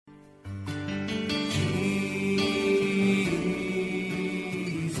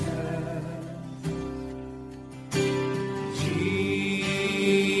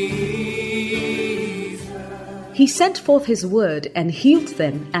He sent forth his word and healed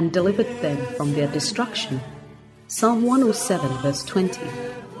them and delivered them from their destruction. Psalm 107 verse 20.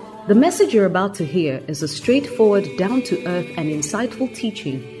 The message you're about to hear is a straightforward, down-to-earth and insightful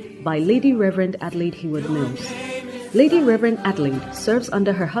teaching by Lady Reverend Adelaide Heward Mills. Lady Reverend Adelaide serves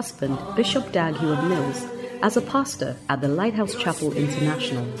under her husband, Bishop Dag Heward Mills, as a pastor at the Lighthouse Chapel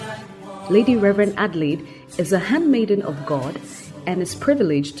International. Lady Reverend Adelaide is a handmaiden of God and is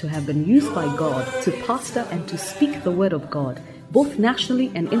privileged to have been used by God to pastor and to speak the word of God, both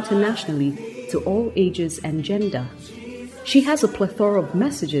nationally and internationally, to all ages and gender. She has a plethora of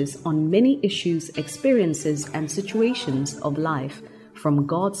messages on many issues, experiences, and situations of life from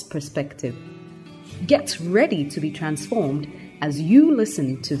God's perspective. Get ready to be transformed as you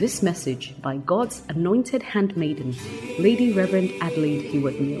listen to this message by God's anointed handmaiden, Lady Reverend Adelaide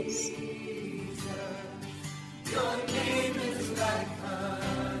Heward Mills.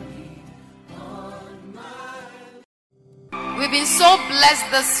 We've been so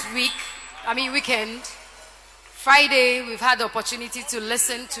blessed this weekend. Friday, we've had the opportunity to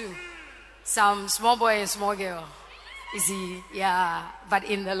listen to some small boy and small girl. But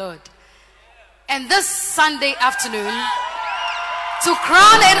in the Lord. And this Sunday afternoon, to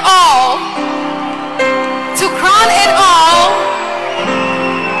crown it all,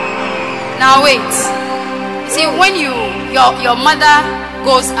 now wait. You see, when your mother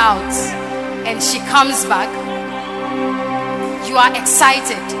goes out and she comes back, you are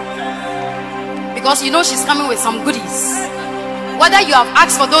excited because you know she's coming with some goodies. Whether you have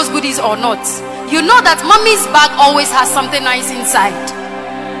asked for those goodies or not, you know that mommy's bag always has something nice inside.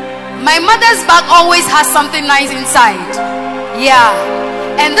 My mother's bag always has something nice inside.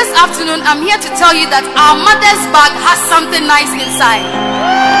 And this afternoon I'm here to tell you that our mother's bag has something nice inside.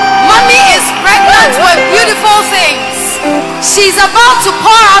 Mommy is pregnant with beautiful things. She's about to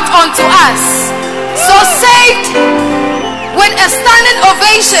pour out onto us. So saved with a standing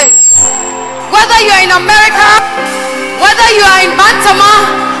ovation. Whether you are in America, whether you are in Bantama,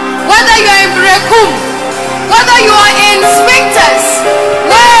 whether you are in Brekum, whether you are in Spinkters,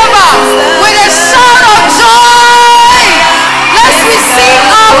 wherever, with a shout of joy, let's receive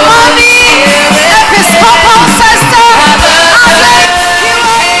our mommy, Episcopal sister, Adelaide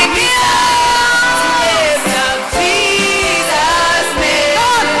Heward Mills.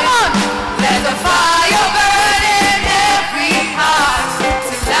 Come on. Let the fire burn in every heart.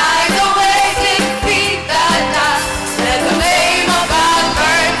 Tonight awaken feet that dance. Let the flame of God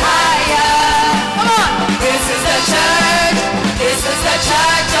burn higher. Come on. This is the church. This is the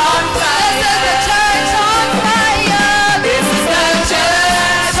church on fire. This is the church on fire. This is the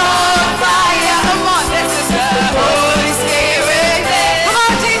church on fire. Come on. This is the Holy Spirit. Come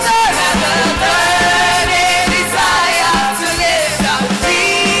on, Jesus. Have the burning desire to live out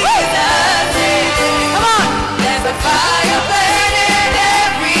Jesus' name. Come on. There's a fire burning in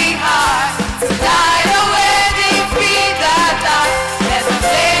every heart. Tonight a wedding feet that die. There's a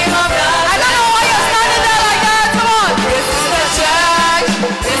flame of God. I don't know why you're standing there like that. Come on. This is the church.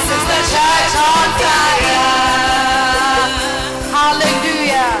 This is the church on fire.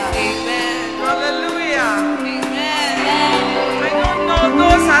 Hallelujah. Amen. Hallelujah. Amen. I don't know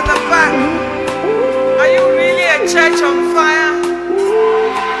those at the back. Are you really a church on fire?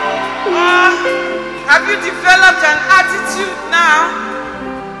 Or have you developed an attitude now?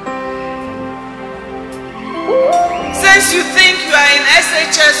 Since you think you are in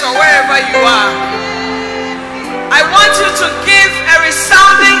SHS or wherever you are, I want you to give a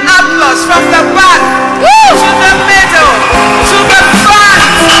resounding applause from the back to the middle to the front.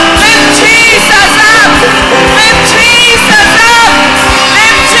 Lift Jesus up! Lift Jesus up!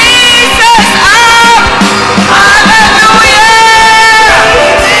 Lift Jesus up! Hallelujah!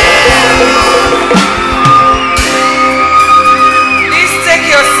 Please take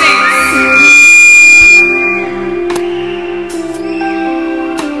your seats.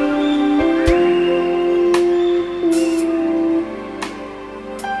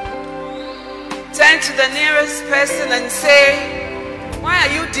 Turn to the nearest person and say, why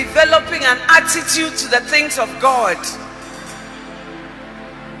are you developing an attitude to the things of God?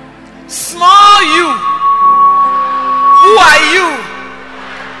 Small you. Who are you?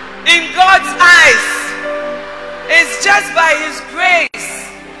 In God's eyes, it's just by His grace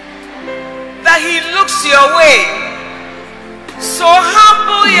that He looks your way. So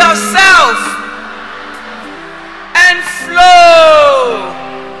humble yourself and flow.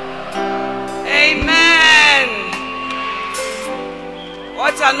 Amen.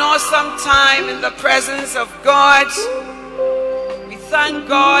 What an awesome time in the presence of God. We thank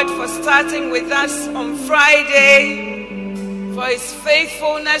God for starting with us on Friday, for His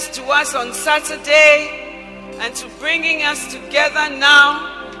faithfulness to us on Saturday, and to bringing us together now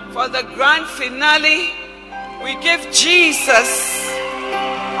for the grand finale. We give Jesus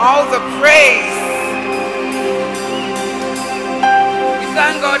all the praise. We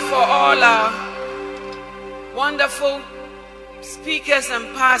thank God for all our wonderful speakers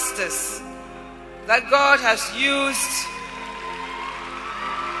and pastors that God has used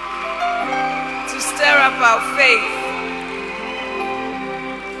to stir up our faith.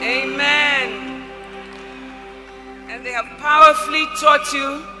 Amen. And they have powerfully taught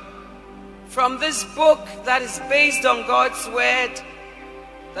you from this book that is based on God's word,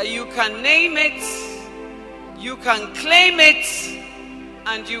 that you can name it, you can claim it,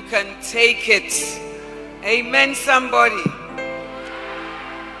 and you can take it. Amen, somebody.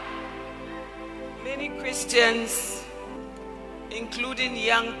 Many Christians, including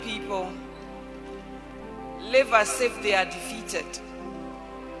young people, live as if they are defeated.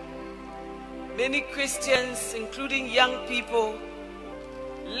 Many Christians, including young people,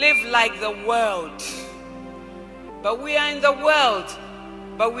 live like the world. But we are in the world,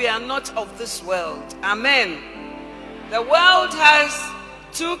 but we are not of this world. Amen. The world has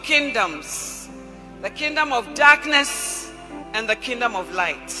two kingdoms, the kingdom of darkness and the kingdom of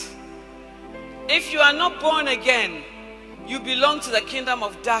light. If you are not born again, you belong to the kingdom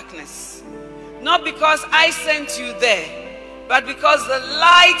of darkness. Not because I sent you there, but because the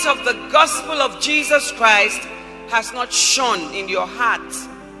light of the gospel of Jesus Christ has not shone in your heart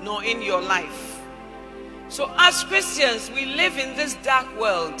nor in your life. So as Christians, we live in this dark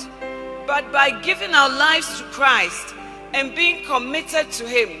world, but by giving our lives to Christ and being committed to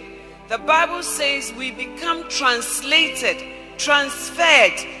Him, the Bible says we become translated,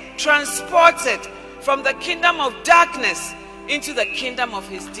 transferred, transported from the kingdom of darkness into the kingdom of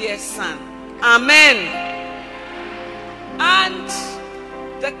His dear Son. Amen. And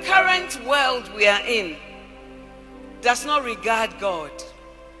the current world we are in does not regard God.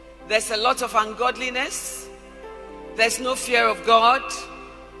 There's a lot of ungodliness. There's no fear of God.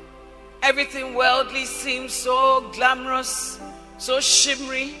 Everything worldly seems so glamorous, so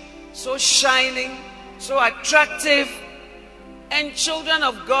shimmery, so shining, so attractive. And children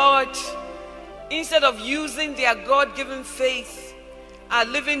of God, instead of using their God-given faith, are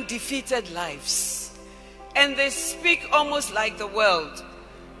living defeated lives. And they speak almost like the world.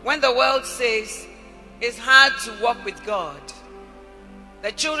 When the world says it's hard to walk with God,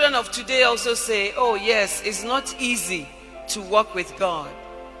 the children of today also say, oh yes, it's not easy to walk with God.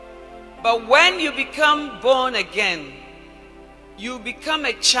 But when you become born again, you become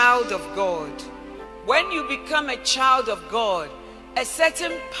a child of God. When you become a child of God, a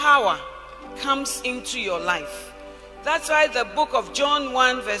certain power comes into your life. That's why the book of John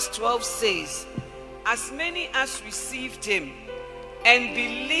 1 verse 12 says, as many as received Him and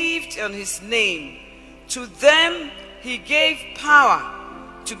believed on His name, to them He gave power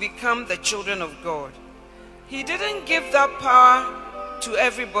to become the children of God. He didn't give that power to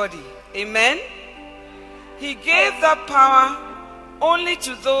everybody. Amen? He gave that power only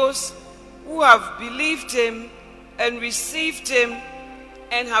to those who have believed Him and received Him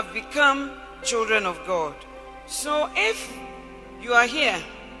and have become children of God. So if you are here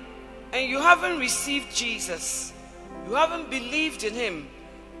and you haven't received Jesus, you haven't believed in Him,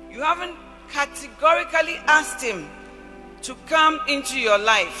 you haven't categorically asked Him to come into your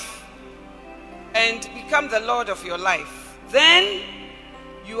life and become the Lord of your life, then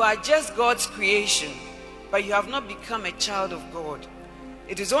you are just God's creation, but you have not become a child of God.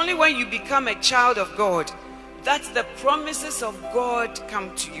 It is only when you become a child of God that the promises of God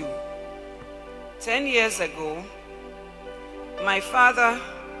come to you. 10 years ago, my father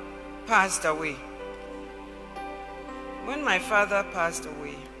passed away. When my father passed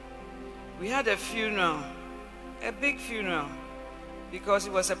away, we had a funeral, a big funeral, because he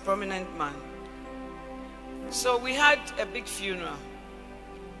was a prominent man. So we had a big funeral.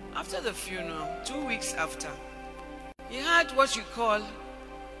 After the funeral, 2 weeks after, he had what you call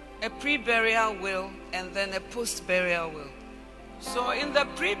a pre-burial will and then a post-burial will. So in the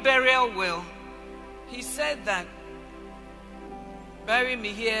pre-burial will, he said that, bury me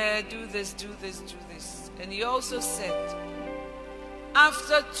here, do this, do this, do this. And he also said,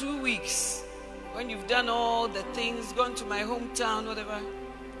 after 2 weeks, when you've done all the things, gone to my hometown, whatever,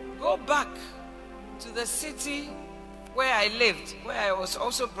 go back to the city where I lived, where I was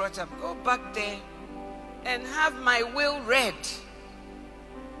also brought up. Go back there and have my will read.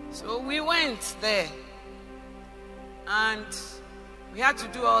 So we went there and we had to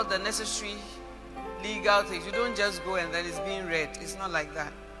do all the necessary legal things. You don't just go and then it's being read. It's not like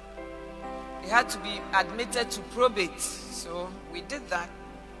that. It had to be admitted to probate. So we did that.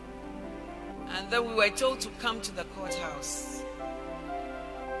 And then we were told to come to the courthouse,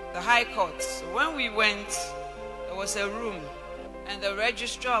 the High Court. So when we went, there was a room, and the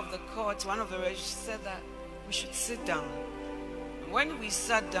registrar of the court, one of the registrars, said that we should sit down. And when we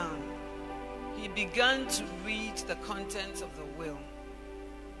sat down, he began to read the contents of the will.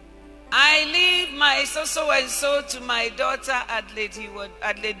 I leave my so and so to my daughter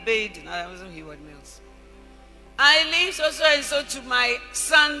Adelaide Baden. I wasn't Heward Mills. I leave so and so to my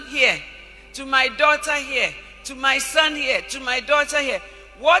son here, to my daughter here, to my son here, to my daughter here.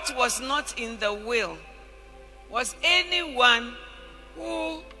 What was not in the will was anyone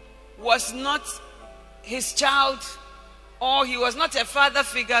who was not his child, or he was not a father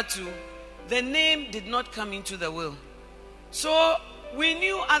figure to. The name did not come into the will. So we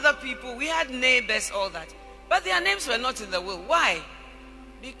knew other people, we had neighbors, all that. But their names were not in the will. Why?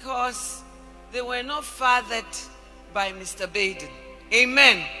 Because they were not fathered by Mr. Baden.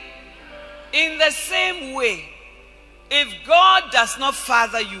 Amen. In the same way, if God does not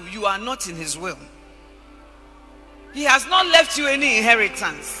father you, you are not in his will. He has not left you any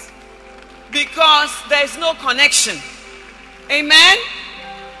inheritance because there is no connection. Amen.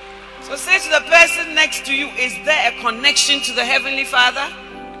 So say to the person next to you, is there a connection to the Heavenly Father?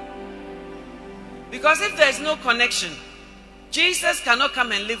 Because if there is no connection, Jesus cannot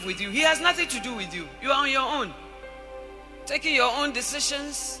come and live with you. He has nothing to do with you. You are on your own. Taking your own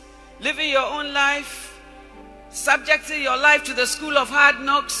decisions, living your own life, subjecting your life to the school of hard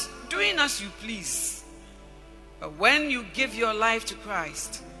knocks, doing as you please. But when you give your life to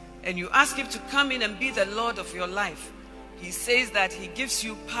Christ and you ask him to come in and be the Lord of your life, he says that he gives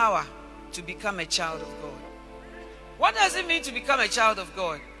you power to become a child of God. What does it mean to become a child of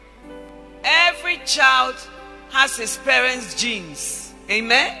God? Every child has his parents' genes.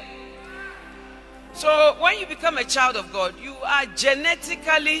 Amen? So when you become a child of God, you are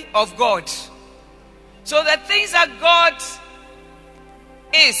genetically of God. So the things that God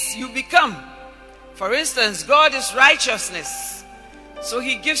is, you become. For instance, God is righteousness. So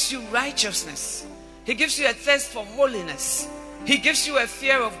he gives you righteousness. He gives you a thirst for holiness. He gives you a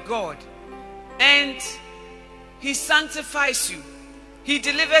fear of God. And he sanctifies you. He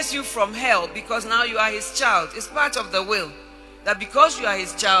delivers you from hell because now you are his child. It's part of the will that because you are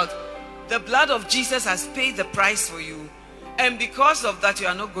his child, the blood of Jesus has paid the price for you. And because of that, you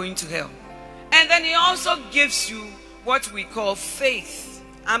are not going to hell. And then he also gives you what we call faith.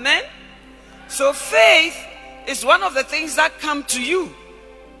 Amen? So faith is one of the things that come to you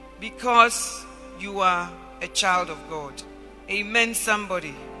because you are a child of God. Amen,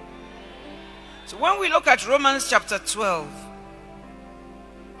 somebody. So when we look at Romans chapter 12,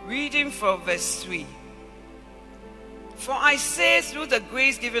 reading from verse 3. For I say through the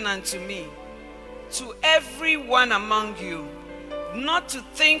grace given unto me, to every one among you, not to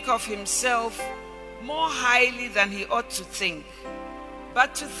think of himself more highly than he ought to think,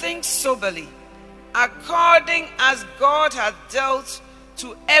 but to think soberly, according as God hath dealt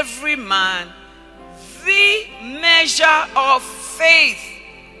to every man the measure of faith.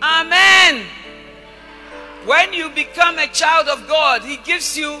 Amen. When you become a child of God, he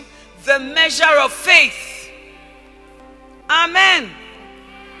gives you the measure of faith. Amen.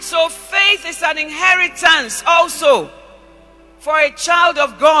 So faith is an inheritance also for a child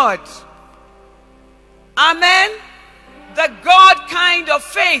of God. Amen. The God kind of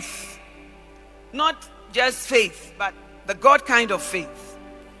faith. Not just faith, but the God kind of faith.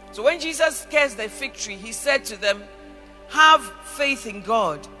 So when Jesus cursed the fig tree, he said to them, have faith in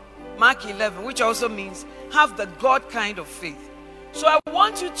God. Mark 11, which also means have the God kind of faith. So I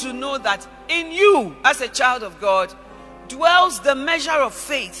want you to know that in you, as a child of God, dwells the measure of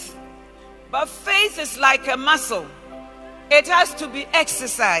faith. But faith is like a muscle. It has to be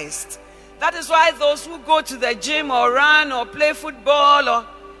exercised. That is why those who go to the gym or run or play football,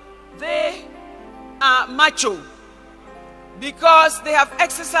 they are macho. Because they have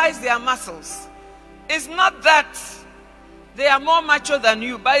exercised their muscles. It's not that they are more macho than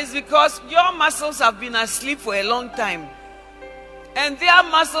you, but it's because your muscles have been asleep for a long time. And their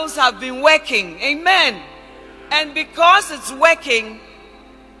muscles have been working. Amen. And because it's working,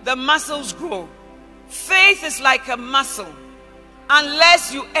 the muscles grow. Faith is like a muscle.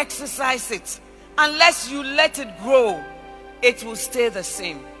 Unless you exercise it, unless you let it grow, it will stay the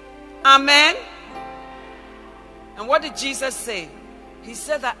same. Amen. And what did Jesus say? He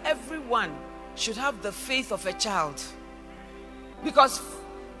said that everyone should have the faith of a child. Because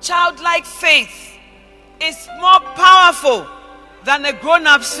childlike faith is more powerful than a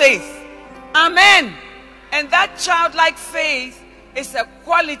grown-up's faith. Amen. And that childlike faith is a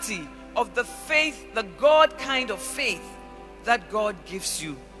quality of the faith, the God kind of faith that God gives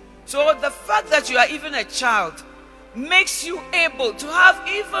you. So the fact that you are even a child makes you able to have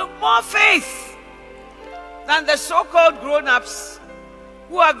even more faith than the so-called grown-ups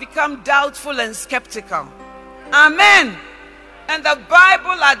who have become doubtful and skeptical. Amen. And the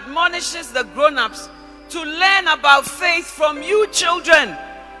Bible admonishes the grown-ups to learn about faith from you children.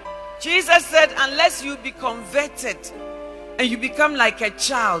 Jesus said, unless you be converted and you become like a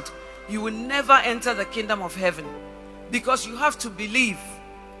child, you will never enter the kingdom of heaven, because you have to believe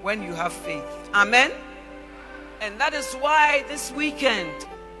when you have faith. Amen. And that is why this weekend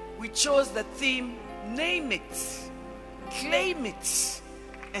we chose the theme, name it, claim it,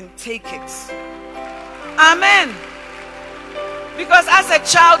 and take it. Amen. Because as a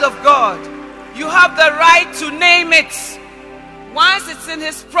child of God, you have the right to name it. Once it's in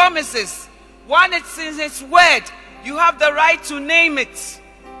His promises, once it's in His word, you have the right to name it.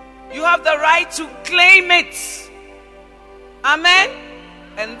 You have the right to claim it. Amen.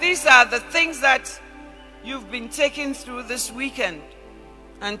 And these are the things that you've been taken through this weekend.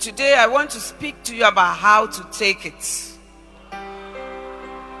 And today I want to speak to you about how to take it.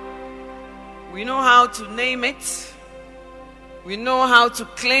 We know how to name it. We know how to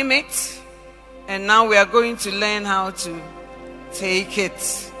claim it. And now we are going to learn how to take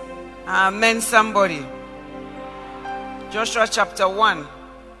it. Amen, somebody. Joshua chapter 1,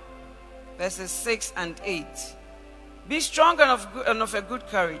 verses 6 and 8. Be strong and of a good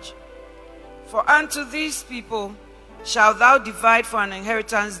courage. For unto these people shalt thou divide for an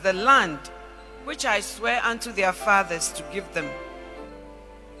inheritance the land which I swear unto their fathers to give them.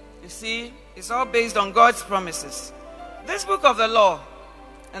 You see, it's all based on God's promises. This book of the law,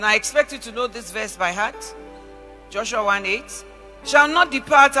 and I expect you to know this verse by heart, Joshua 1:8, shall not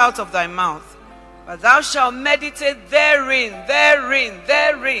depart out of thy mouth, but thou shalt meditate therein,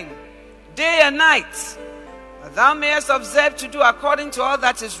 day and night, that thou mayest observe to do according to all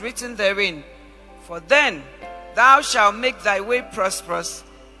that is written therein. For then thou shalt make thy way prosperous,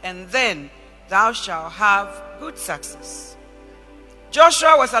 and then thou shalt have good success.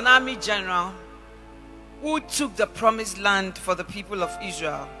 Joshua was an army general who took the promised land for the people of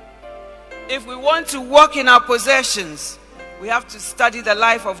Israel. If we want to walk in our possessions, we have to study the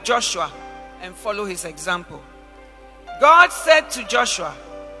life of Joshua and follow his example. God said to Joshua,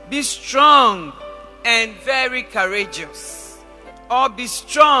 be strong and very courageous, or be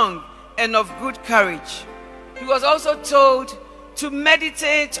strong and of good courage. He was also told to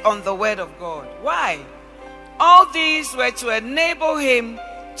meditate on the word of God. Why? All these were to enable him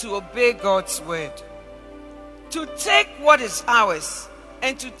to obey God's word. To take what is ours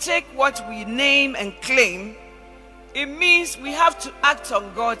and to take what we name and claim, it means we have to act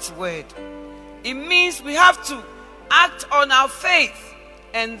on God's word. It means we have to act on our faith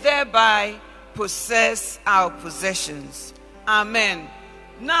and thereby possess our possessions. Amen.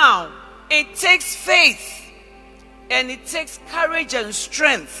 Now, it takes faith and it takes courage and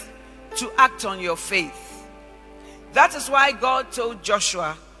strength to act on your faith. That is why God told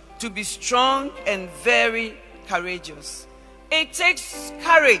Joshua to be strong and very courageous. It takes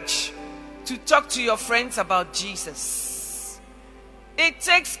courage to talk to your friends about Jesus. It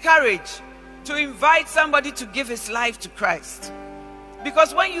takes courage to invite somebody to give his life to Christ.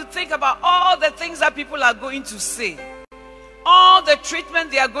 Because when you think about all the things that people are going to say, all the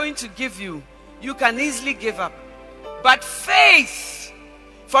treatment they are going to give you, you can easily give up. But faith,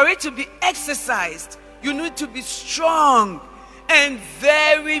 for it to be exercised, you need to be strong and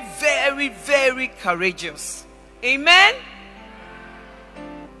very, very, very courageous. Amen?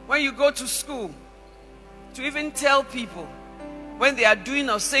 When you go to school, to even tell people when they are doing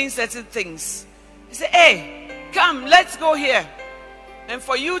or saying certain things, you say, hey, come, let's go here. And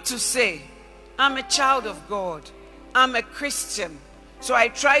for you to say, I'm a child of God, I'm a Christian, so I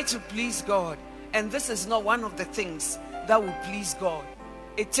try to please God, and this is not one of the things that will please God.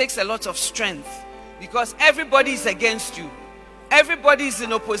 It takes a lot of strength, because everybody is against you. Everybody is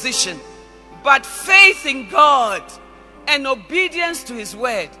in opposition. But faith in God and obedience to His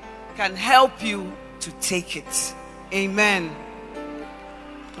word can help you to take it. Amen.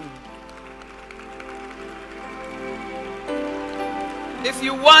 If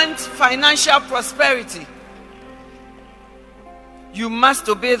you want financial prosperity, you must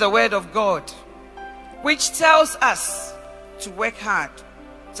obey the word of God, which tells us to work hard.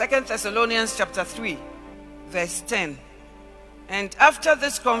 2 Thessalonians chapter 3, verse 10. And after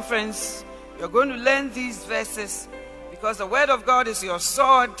this conference, you're going to learn these verses, because the word of God is your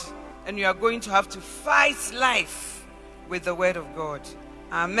sword, and you are going to have to fight life with the word of God.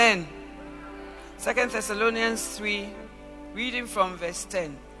 Amen. 2 Thessalonians 3, reading from verse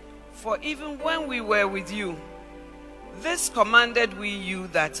 10. For even when we were with you, this commanded we you,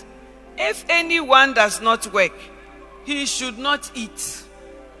 that If anyone does not work, he should not eat.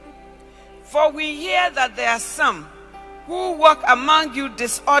 For we hear that there are some who walk among you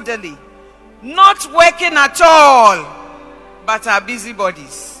disorderly, not working at all, but are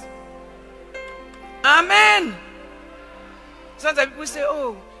busybodies. Amen. Sometimes people say,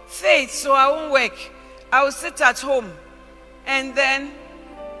 oh, faith, so I won't work. I will sit at home. And then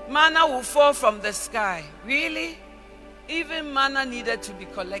manna will fall from the sky. Really? Even manna needed to be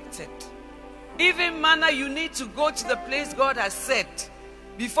collected. Even manna, you need to go to the place God has set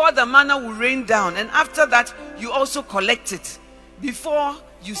before the manna will rain down. And after that, you also collect it before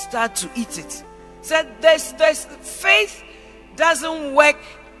you start to eat it. Said there's faith doesn't work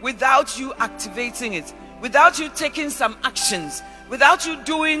without you activating it, without you taking some actions, without you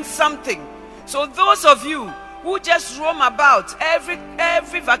doing something. So those of you who just roam about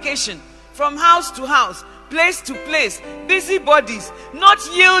every vacation, from house to house, place to place, busybodies, not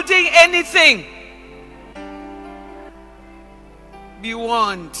yielding anything, be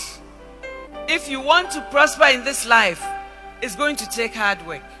warned. If you want to prosper in this life, it's going to take hard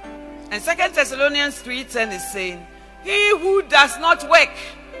work. And 2 Thessalonians 3:10 is saying, he who does not work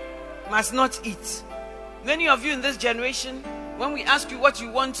must not eat. Many of you in this generation, when we ask you what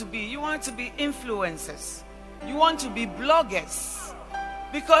you want to be, you want to be influencers. You want to be bloggers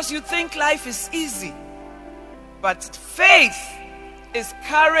because you think life is easy. But faith is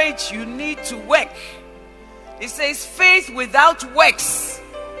courage. You need to work. It says faith without works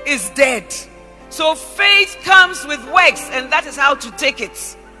is dead. So faith comes with works, and that is how to take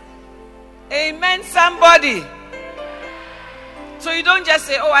it. Amen, somebody. So you don't just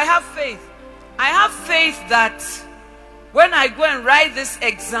say, oh, I have faith. I have faith that when I go and write this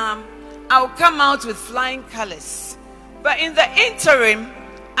exam, I'll come out with flying colors. But in the interim,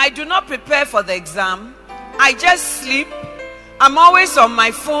 I do not prepare for the exam. I just sleep. I'm always on my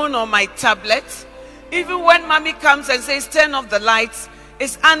phone or my tablet. Even when mommy comes and says, turn off the lights,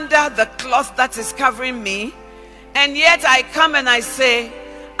 it's under the cloth that is covering me. And yet I come and I say,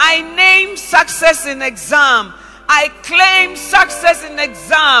 I name success in exam. I claim success in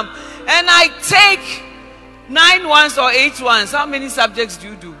exam. And I take 9 ones or 8 ones. How many subjects do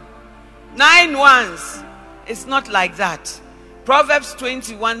you do? 9 ones. It's not like that. Proverbs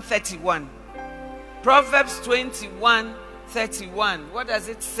 21:31. Proverbs 21:31. What does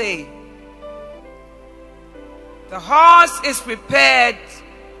it say? The horse is prepared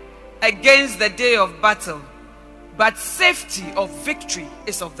against the day of battle, but safety of victory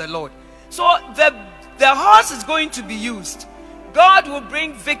is of the Lord. So the horse is going to be used. God will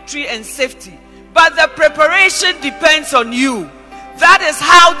bring victory and safety, but the preparation depends on you. That is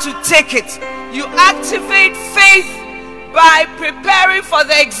how to take it. You activate faith by preparing for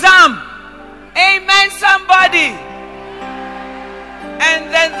the exam. Amen, somebody. And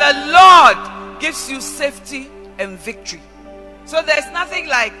then the Lord gives you safety and victory. So there's nothing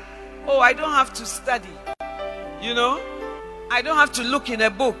like, oh, I don't have to study. You know, I don't have to look in a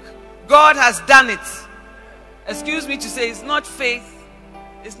book. God has done it. Excuse me to say, it's not faith.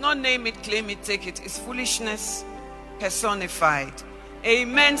 It's not name it, claim it, take it. It's foolishness personified.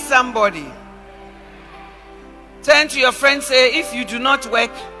 Amen, somebody. Turn to your friend, say, if you do not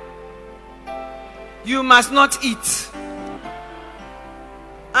work, you must not eat.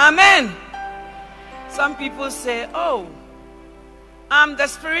 Amen. Some people say, oh, I'm the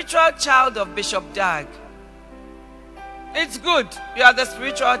spiritual child of Bishop Dag. It's good, you are the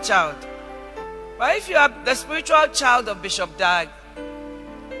spiritual child. But if you are the spiritual child of Bishop Dag,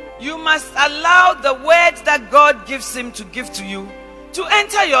 you must allow the words that God gives him to give to you to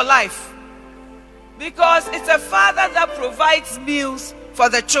enter your life. Because it's a father that provides meals for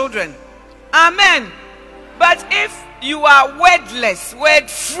the children. Amen. But if you are wordless, word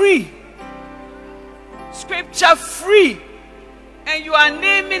free, scripture free, and you are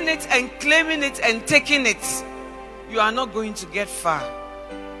naming it and claiming it and taking it, you are not going to get far.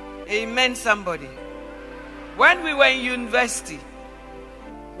 Amen, somebody. When we were in university,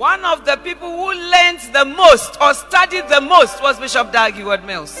 one of the people who learned the most or studied the most was Bishop Dag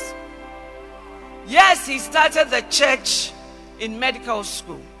Heward-Mills. Yes, he started the church in medical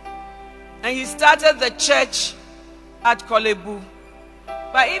school. And he started the church at Korle Bu.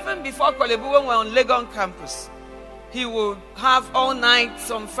 But even before Korle Bu, when we were on Legon campus, he will have all nights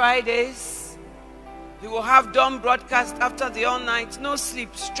on Fridays. He will have dawn broadcast after the all night, no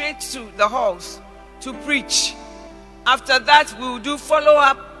sleep, straight to the halls to preach. After that, we will do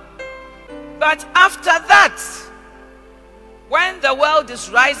follow-up. But after that, when the world is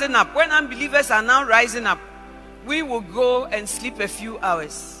rising up, when unbelievers are now rising up, we will go and sleep a few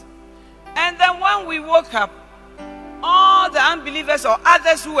hours. And then when we woke up, all the unbelievers or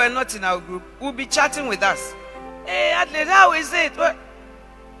others who were not in our group will be chatting with us. Hey, Adelaide, how is it? What?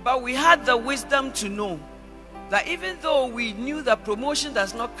 But we had the wisdom to know that even though we knew that promotion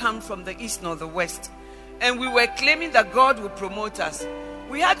does not come from the east nor the west, and we were claiming that God would promote us,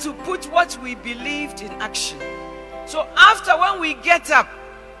 we had to put what we believed in action. So after, when we get up,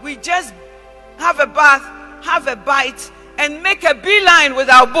 we just have a bath, have a bite, and make a beeline with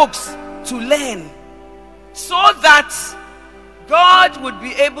our books to learn, so that God would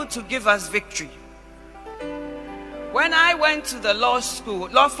be able to give us victory. When I went to the law school,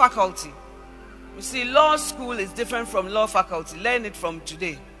 law faculty, you see, law school is different from law faculty. Learn it from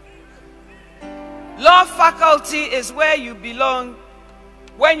today. Law faculty is where you belong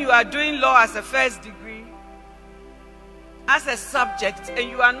when you are doing law as a first degree, as a subject, and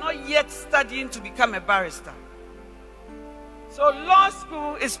you are not yet studying to become a barrister. So law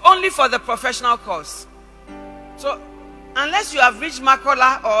school is only for the professional course. So unless you have reached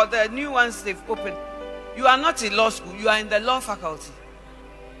Makola or the new ones they've opened, you are not in law school, you are in the law faculty.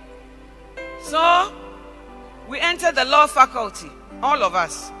 So we entered the law faculty, all of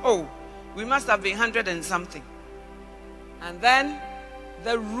us. Oh, we must have been 100 and something. And then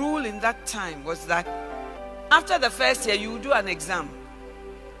the rule in that time was that after the first year, you do an exam.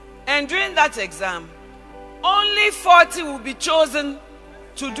 And during that exam, only 40 will be chosen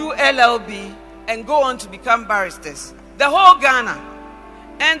to do LLB and go on to become barristers. The whole Ghana.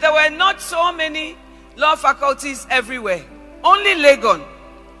 And there were not so many law faculties everywhere. Only Legon.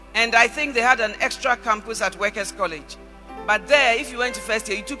 And I think they had an extra campus at Workers' College. But there, if you went to first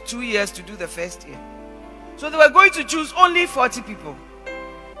year, it took 2 years to do the first year. So they were going to choose only 40 people.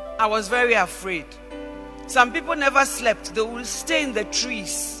 I was very afraid. Some people never slept. They would stay in the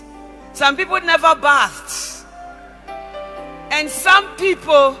trees. Some people never bathed. And some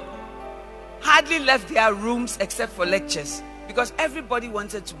people hardly left their rooms except for lectures, because everybody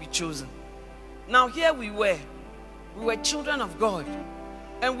wanted to be chosen. Now here we were children of God,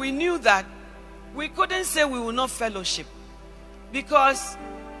 and we knew that we couldn't say we will not fellowship, because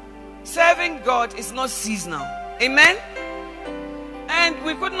serving God is not seasonal. Amen? And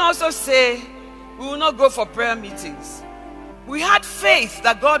we couldn't also say we will not go for prayer meetings. We had faith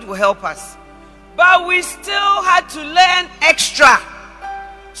that God will help us, but we still had to learn extra.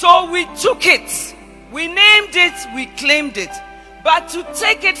 So we took it, we named it, we claimed it. But to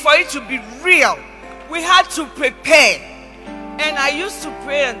take it, for it to be real, we had to prepare. And I used to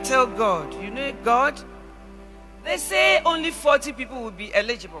pray and tell God, you know, God, they say only 40 people will be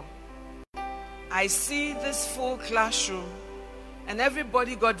eligible. I see this full classroom and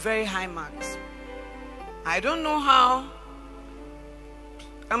everybody got very high marks. I don't know how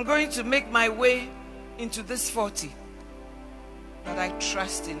I'm going to make my way into this 40. But I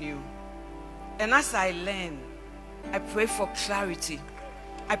trust in you. And as I learn, I pray for clarity.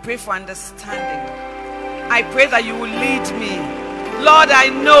 I pray for understanding. I pray that you will lead me. Lord, I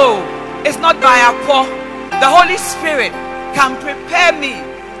know it's not by our poor. The Holy Spirit can prepare me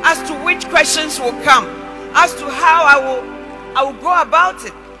as to which questions will come, as to how I will go about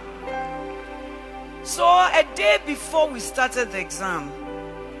it. So a day before we started the exam,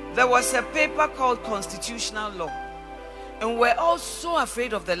 there was a paper called Constitutional Law. And we're all so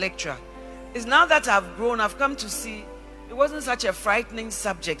afraid of the lecturer. It's now that I've grown, I've come to see it wasn't such a frightening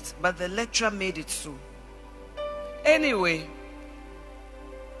subject, but the lecturer made it so. Anyway,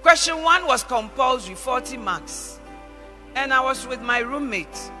 question 1 was compulsory, 40 marks. And I was with my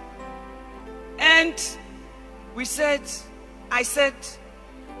roommate. And I said,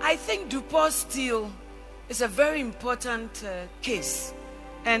 I think Dupont Steel is a very important case,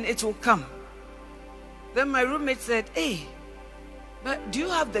 and it will come. Then my roommate said, hey, but do you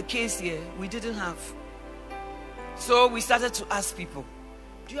have the case here? We didn't have. So we started to ask people,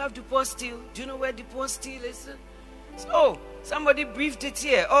 do you have Dupont Steel? Do you know where Dupont Steel is? So somebody briefed it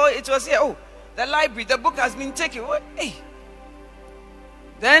here. Oh, it was here. Oh, the library, the book has been taken. What? Hey.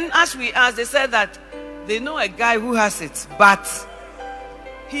 Then as we asked, they said that they know a guy who has it, but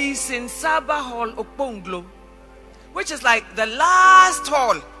he's in Saba Hall, Okponglo, which is like the last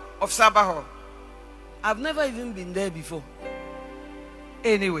hall of Saba Hall. I've never even been there before.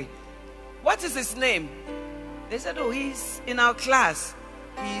 Anyway, what is his name? They said, oh, he's in our class.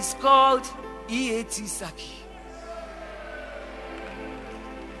 He's called E.A.T. Saki.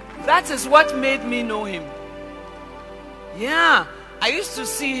 That is what made me know him. Yeah, I used to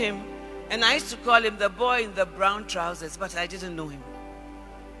see him, and I used to call him the boy in the brown trousers, but I didn't know him.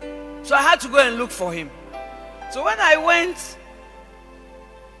 So I had to go and look for him. So when I went,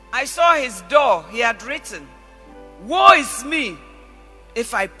 I saw his door. He had written, woe is me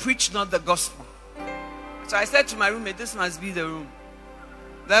if I preach not the gospel. So I said to my roommate, this must be the room.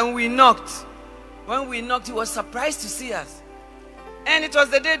 Then we knocked. When we knocked, he was surprised to see us. And it was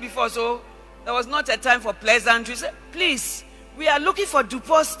the day before, so there was not a time for pleasantries. He said, please, we are looking for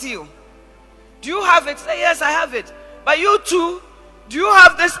DuPont steel. Do you have it? Say, yes, I have it. But you too, do you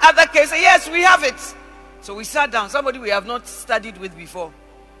have this other case? Say, yes, we have it. So we sat down. Somebody we have not studied with before.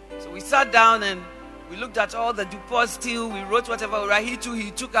 So we sat down and we looked at all the DuPont steel. We wrote whatever we wrote. He too,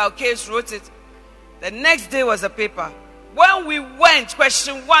 he took our case, wrote it. The next day was a paper. When we went,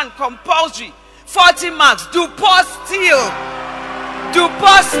 question 1, compulsory, 40 marks, DuPont steel.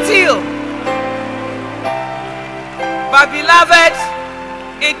 DuPont steel. But beloved,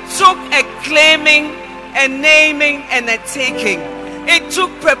 it took a claiming, a naming, and a taking. It took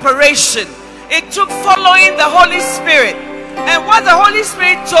preparation. It took following the Holy Spirit. And what the Holy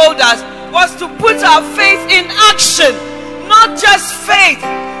Spirit told us was to put our faith in action, not just faith.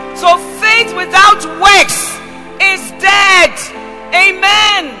 So faith without works is dead.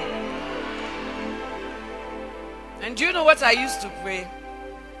 Amen. And do you know what I used to pray?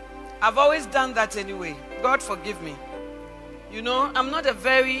 I've always done that anyway. God forgive me. You know, I'm not a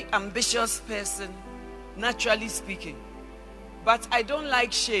very ambitious person, naturally speaking. But I don't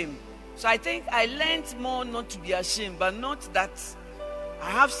like shame. So I think I learned more not to be ashamed, but not that I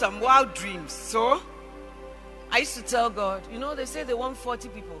have some wild dreams. So I used to tell God, you know, they say they want 40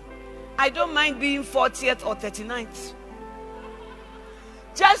 people. I don't mind being 40th or 39th.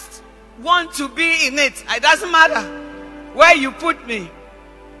 Just want to be in it. It doesn't matter where you put me.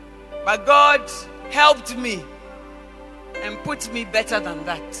 But God helped me and put me better than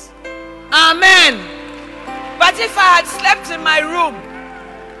that. Amen. But if I had slept in my room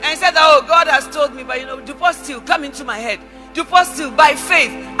and said, oh, God has told me, but you know, DuPont steel, come into my head. DuPont steel, by faith,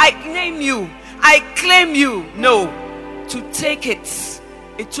 I name you. I claim you. No. To take it,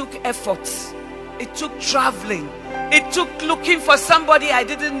 it took effort. It took traveling. It took looking for somebody I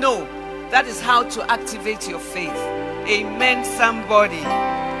didn't know. That is how to activate your faith. Amen, somebody.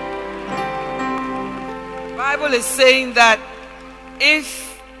 The Bible is saying that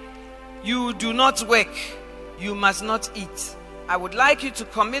if you do not work, you must not eat. I would like you to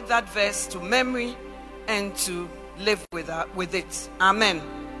commit that verse to memory and to live with it. Amen.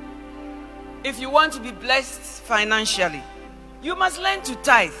 If you want to be blessed financially, you must learn to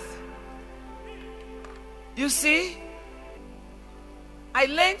tithe. You see, I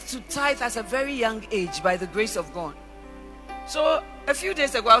learned to tithe at a very young age by the grace of God. So a few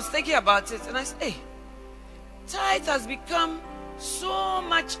days ago, I was thinking about it and I said, hey, tithe has become so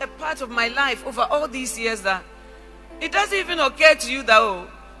much a part of my life over all these years that it doesn't even occur to you that, oh,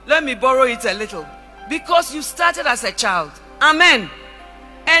 let me borrow it a little. Because you started as a child. Amen.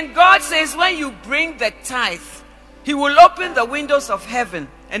 And God says when you bring the tithe, He will open the windows of heaven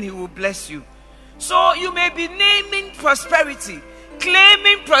and He will bless you. So you may be naming prosperity,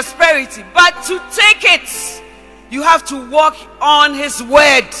 claiming prosperity, but to take it, you have to walk on His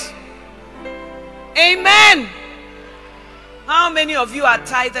word. Amen. How many of you are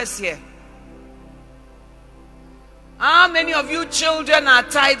tithers here? How many of you children are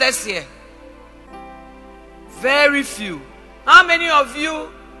tithers here? Very few. How many of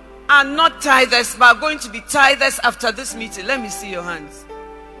you are not tithers but are going to be tithers after this meeting? Let me see your hands.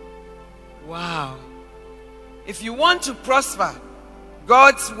 Wow. If you want to prosper,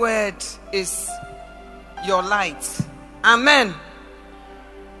 God's word is your light. Amen.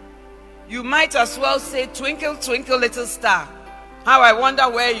 You might as well say, twinkle, twinkle, little star. How I wonder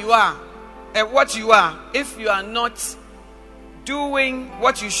where you are and what you are if you are not doing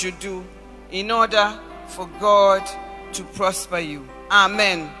what you should do in order for God to prosper you.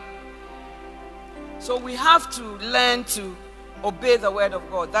 Amen. So we have to learn to obey the word of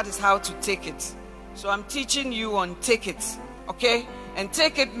God. That is how to take it. So I'm teaching you on take it. Okay? And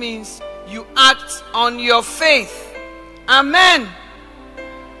take it means you act on your faith. Amen.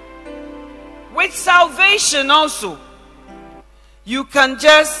 With salvation also, you can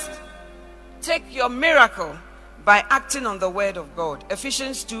just take your miracle by acting on the word of God.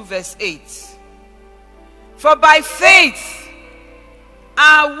 Ephesians 2 verse 8. For by faith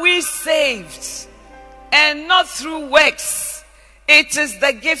are we saved, and not through works. It is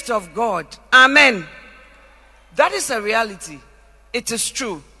the gift of God. Amen. That is a reality. It is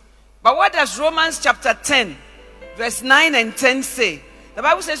true. But what does Romans chapter 10 verse 9 and 10 say? The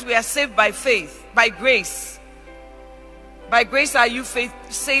Bible says we are saved by faith, by grace. By grace are you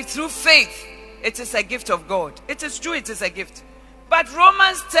saved through faith. It is a gift of God. It is true, it is a gift. But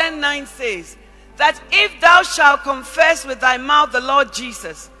Romans 10:9 says that if thou shalt confess with thy mouth the Lord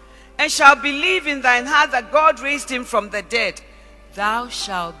Jesus, and shalt believe in thine heart that God raised him from the dead, thou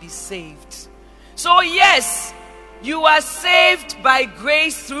shalt be saved. So yes, you are saved by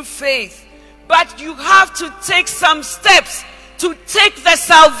grace through faith, but you have to take some steps to take the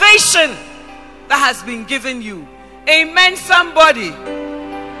salvation that has been given you. Amen, somebody.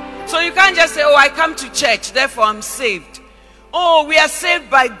 So you can't just say, oh, I come to church, therefore I'm saved. Oh, we are saved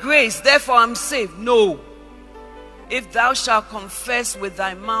by grace, therefore I'm saved. No. If thou shalt confess with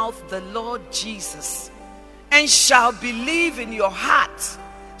thy mouth the Lord Jesus, and shall believe in your heart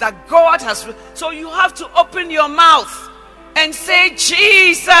that God has... So you have to open your mouth and say,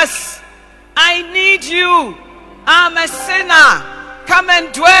 Jesus, I need you. I'm a sinner. Come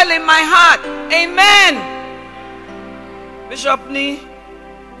and dwell in my heart. Amen. Bishop Nee,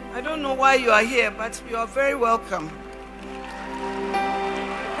 I don't know why you are here, but you are very welcome.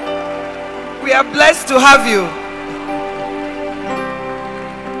 We are blessed to have you.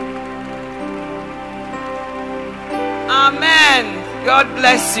 Amen. God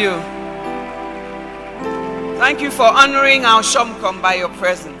bless you. Thank you for honoring our Shomkom by your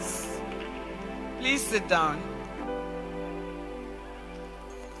presence. Please sit down.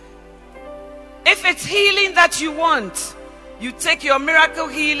 If it's healing that you want, you take your miracle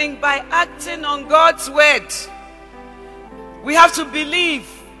healing by acting on God's word. We have to believe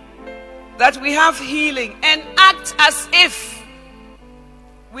that we have healing and act as if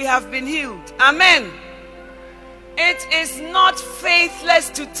we have been healed. Amen. It is not faithless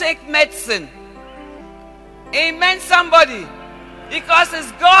to take medicine. Amen, somebody. Because it's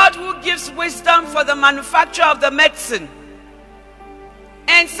God who gives wisdom for the manufacture of the medicine.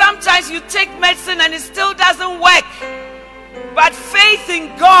 And sometimes you take medicine and it still doesn't work. But faith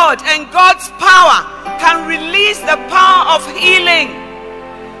in God and God's power can release the power of healing.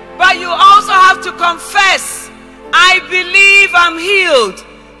 But you also have to confess, I believe I'm healed.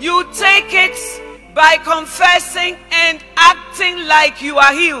 You take it by confessing and acting like you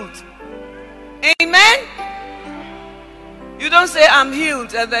are healed. Amen? You don't say I'm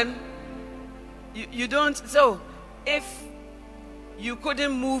healed and then you don't. So if you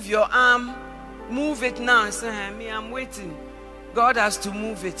couldn't move your arm, move it now and say, me, I'm waiting. God has to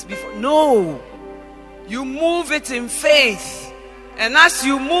move it before. No. You move it in faith. And as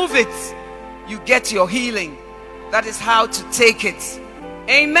you move it, you get your healing. That is how to take it.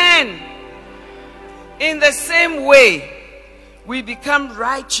 Amen. In the same way, we become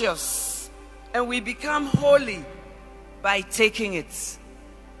righteous and we become holy by taking it.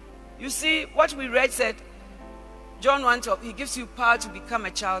 You see, what we read said, John 1:12, he gives you power to become a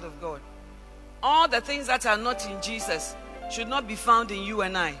child of God. All the things that are not in Jesus should not be found in you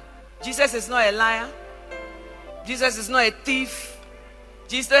and I. Jesus is not a liar. Jesus is not a thief.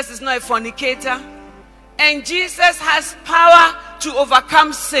 Jesus is not a fornicator. And Jesus has power to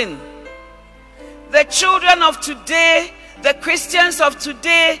overcome sin. The children of today, the Christians of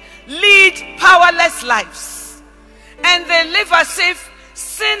today, lead powerless lives. And they live as if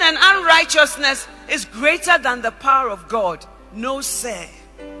sin and unrighteousness is greater than the power of God. No, sir.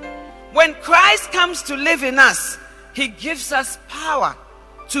 When Christ comes to live in us, he gives us power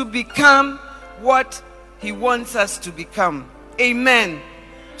to become what he wants us to become. Amen.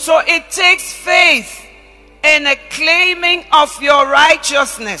 So it takes faith and a claiming of your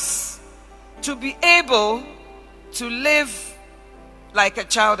righteousness to be able to live like a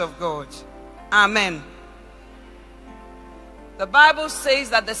child of God. Amen. The Bible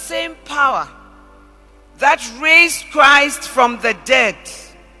says that the same power that raised Christ from the dead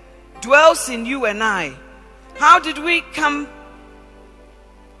dwells in you and I. How did we come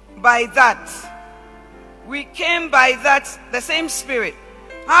by that? We came by that, the same Spirit.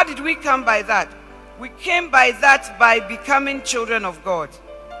 How did we come by that? We came by that by becoming children of God.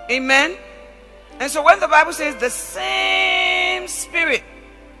 Amen? And so when the Bible says the same Spirit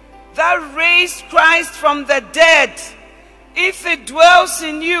that raised Christ from the dead, if it dwells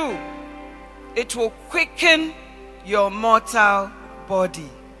in you, it will quicken your mortal body.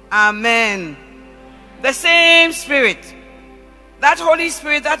 Amen. The same Spirit, that Holy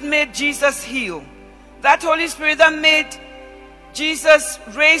Spirit that made Jesus heal, that Holy Spirit that made Jesus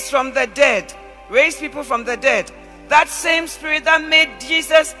raise from the dead, raise people from the dead, that same Spirit that made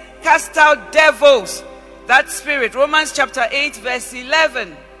Jesus cast out devils, that Spirit, Romans chapter 8 verse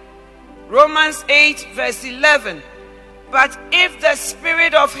 11, Romans 8 verse 11, but if the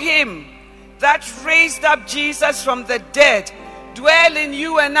Spirit of him that raised up Jesus from the dead dwell in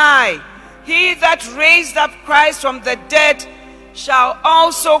you and I, he that raised up Christ from the dead shall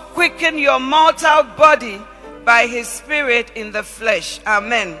also quicken your mortal body by his Spirit in the flesh.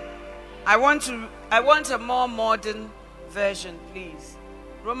 Amen. I want a more modern version, please.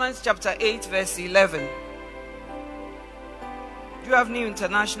 Romans chapter 8 verse 11. Do you have New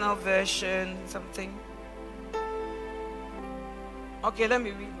International Version? Something? Okay, let me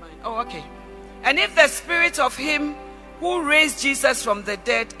read mine. Oh, okay. And if the spirit of him who raised Jesus from the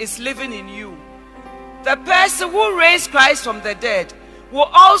dead is living in you, the person who raised Christ from the dead will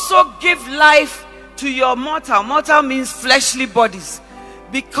also give life to your mortal means fleshly bodies,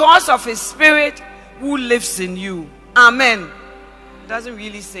 because of his spirit who lives in you. Amen. It doesn't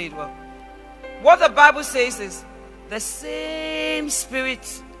really say it well. What the Bible says is, the same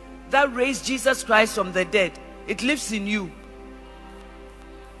spirit that raised Jesus Christ from the dead, it lives in you.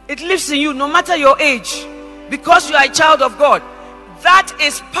 It lives in you no matter your age, because you are a child of God. That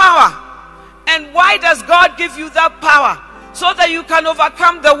is power. And why does God give you that power? So that you can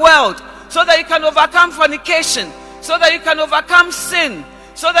overcome the world, so that you can overcome fornication, so that you can overcome sin,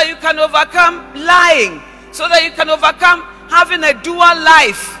 so that you can overcome lying, so that you can overcome having a dual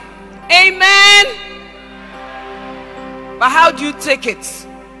life. Amen. But how do you take it?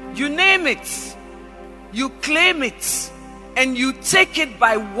 You name it, you claim it, and you take it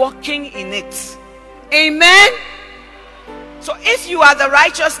by walking in it. Amen. So if you are the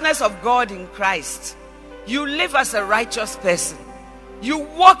righteousness of God in Christ, you live as a righteous person. You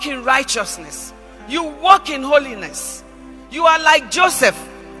walk in righteousness. You walk in holiness. You are like Joseph.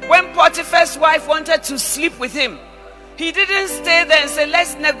 When Potiphar's wife wanted to sleep with him, he didn't stay there and say,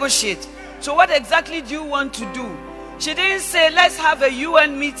 let's negotiate. So what exactly do you want to do? She didn't say, let's have a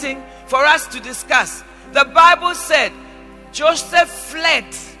UN meeting for us to discuss. The Bible said Joseph fled.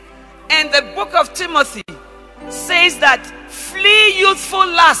 And the book of Timothy says that flee youthful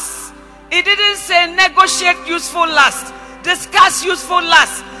lusts. It didn't say negotiate youthful lust, discuss youthful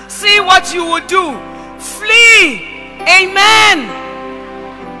lust, see what you would do. Flee. Amen.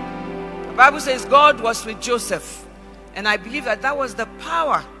 The Bible says God was with Joseph, and I believe that was the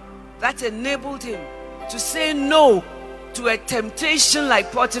power that enabled him to say no to a temptation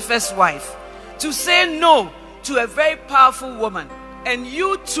like Potiphar's wife, to say no to a very powerful woman. And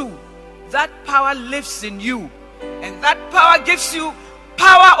you too, that power lives in you, and that power gives you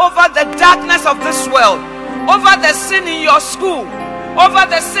power over the darkness of this world, over the sin in your school, over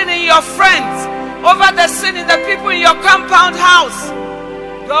the sin in your friends, over the sin in the people in your compound house.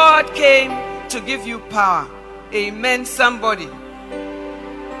 God came to give you power. Amen, somebody.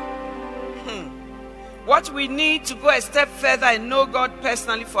 What we need to go a step further and know God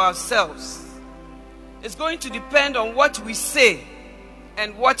personally for ourselves is going to depend on what we say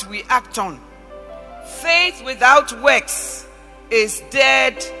and what we act on. Faith without works is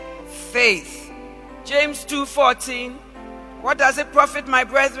dead faith. James 2:14. What does it profit, my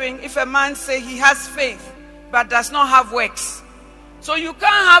brethren, if a man say he has faith but does not have works? So you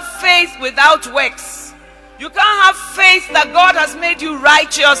can't have faith without works. You can't have faith that God has made you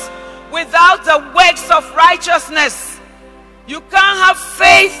righteous without the works of righteousness. You can't have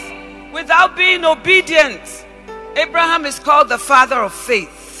faith without being obedient. Abraham is called the father of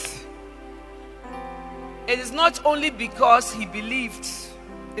faith. It is not only because he believed.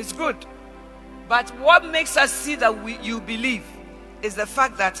 It's good. But what makes us see that you believe is the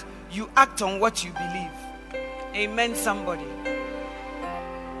fact that you act on what you believe. Amen, somebody.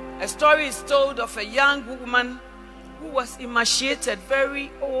 A story is told of a young woman who was emaciated,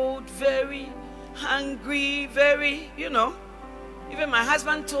 very old, very hungry, very, Even my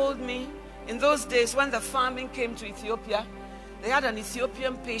husband told me in those days when the famine came to Ethiopia, they had an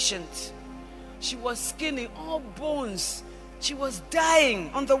Ethiopian patient. She was skinny, all bones. She was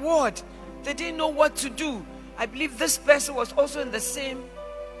dying on the ward. They didn't know what to do. I believe this person was also in the same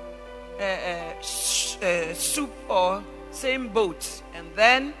soup or same boat. And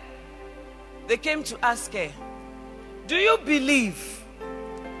then they came to ask her, do you believe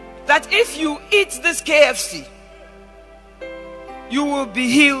that if you eat this KFC, you will be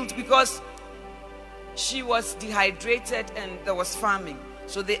healed? Because she was dehydrated and there was famine.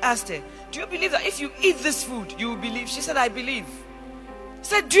 So they asked her, do you believe that if you eat this food, you will believe? She said, I believe. He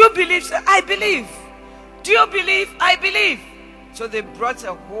said, do you believe? She said, I believe. Do you believe? I believe. So they brought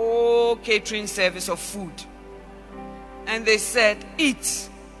a whole catering service of food. And they said, eat.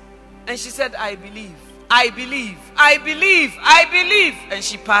 And she said, I believe. I believe. I believe. I believe. And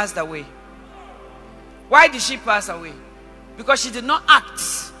she passed away. Why did she pass away? Because she did not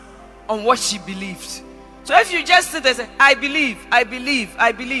act on what she believed. So if you just sit there and say, I believe, I believe,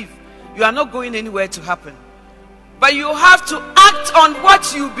 I believe, you are not going anywhere to happen. But you have to act on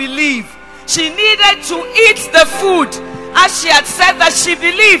what you believe. She needed to eat the food as she had said that she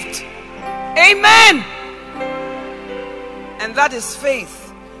believed. Amen. And that is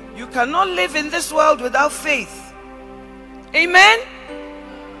faith. You cannot live in this world without faith. Amen.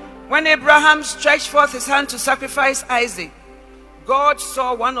 When Abraham stretched forth his hand to sacrifice Isaac, God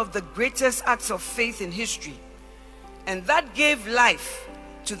saw one of the greatest acts of faith in history, and that gave life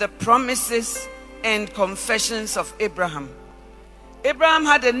to the promises and confessions of Abraham. Abraham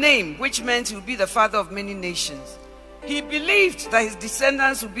had a name which meant he would be the father of many nations. He believed that his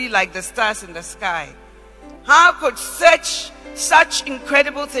descendants would be like the stars in the sky. How could such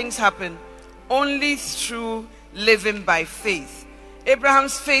incredible things happen? Only through living by faith.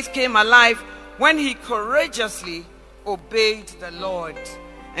 Abraham's faith came alive when he courageously obeyed the Lord.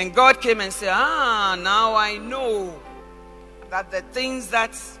 And God came and said, now I know that the things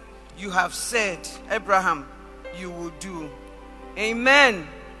that you have said, Abraham, you will do. Amen.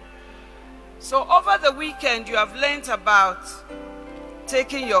 So over the weekend, you have learned about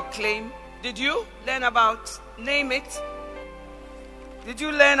taking your claim. Did you learn about name it? Did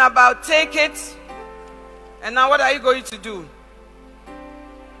you learn about take it? And now what are you going to do?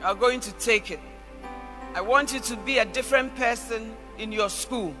 You are going to take it. I want you to be a different person in your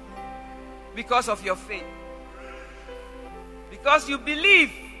school because of your faith. Because you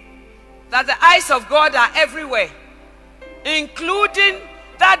believe that the eyes of God are everywhere, including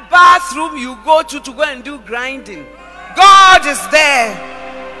that bathroom you go to go and do grinding. God is there.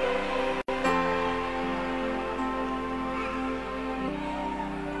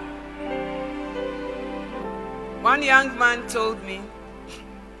 One young man told me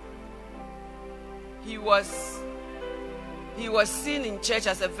he was seen in church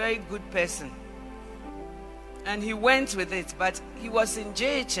as a very good person, and he went with it, but he was in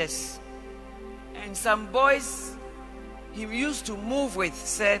JHS, and some boys he used to move with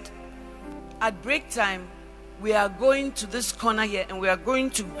said, at break time we are going to this corner here and we are going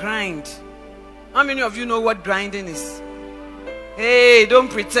to grind. How many of you know what grinding is? Hey, don't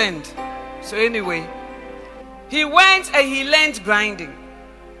pretend. So anyway, he went and he learned grinding.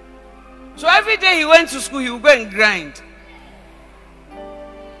 So every day he went to school, he would go and grind.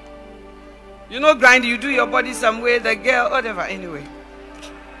 You know grind, you do your body some way, the girl, whatever, anyway.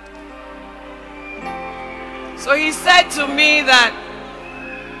 So he said to me that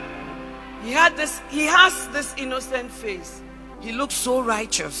he has this innocent face. He looks so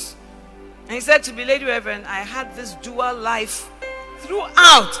righteous. And he said to me, Lady Reverend, I had this dual life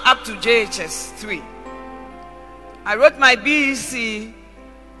throughout up to JHS 3. I wrote my BEC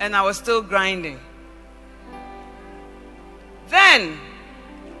and I was still grinding. Then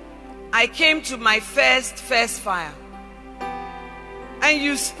I came to my first fire. And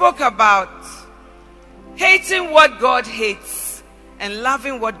you spoke about hating what God hates and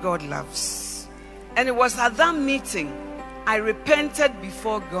loving what God loves. And it was at that meeting I repented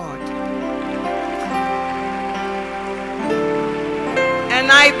before God.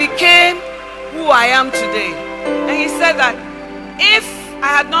 And I became who I am today. And he said that if I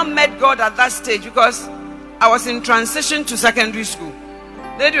had not met God at that stage, because I was in transition to secondary school,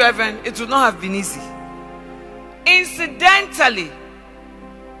 Lady Reverend, it would not have been easy. Incidentally,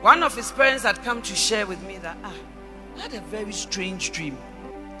 one of his parents had come to share with me that I had a very strange dream.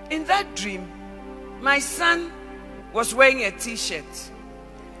 In that dream, my son was wearing a t-shirt.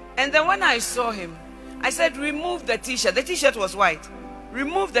 And then when I saw him, I said, remove the t-shirt. The t-shirt was white.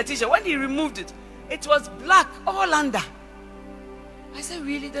 Remove the t-shirt. When he removed it, it was black all under. I said,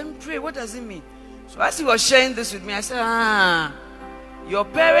 really? Then pray. What does it mean? So as he was sharing this with me, I said, your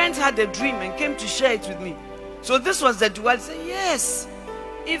parents had a dream and came to share it with me. So this was the dual. I said, yes.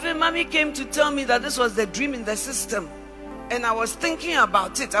 Even mommy came to tell me that this was the dream in the system. And I was thinking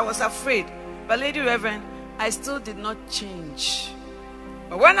about it. I was afraid. But Lady Reverend, I still did not change.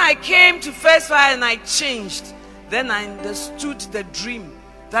 But when I came to First Fire and I changed, then I understood the dream.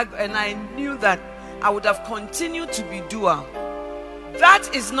 And I knew that I would have continued to be dual. That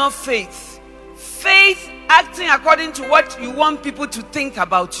is not faith. Faith, acting according to what you want people to think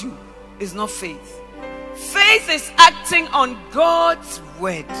about you, is not faith. Faith is acting on God's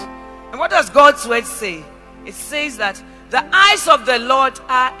word. And what does God's word say? It says that the eyes of the Lord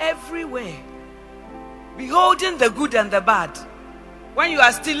are everywhere, beholding the good and the bad. When you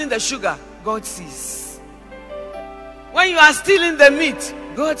are stealing the sugar, God sees. When you are stealing the meat,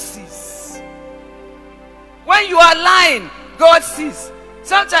 God sees. When you are lying, God sees.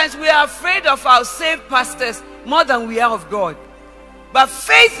 Sometimes we are afraid of our saved pastors more than we are of God. But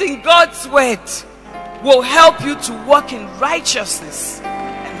faith in God's word will help you to walk in righteousness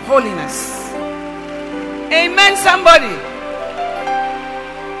and holiness. Amen, somebody.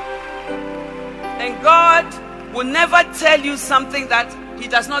 And God will never tell you something that He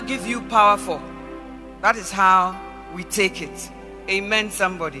does not give you power for. That is how we take it. Amen,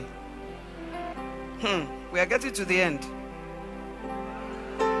 somebody. We are getting to the end.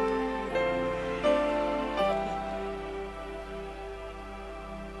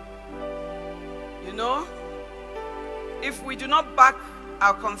 know, if we do not back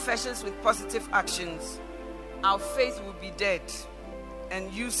our confessions with positive actions, our faith will be dead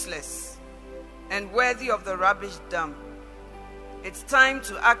and useless and worthy of the rubbish dump. It's time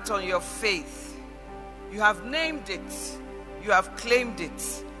to act on your faith. You have named it. You have claimed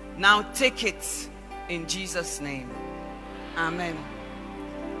it. Now take it in Jesus' name. Amen.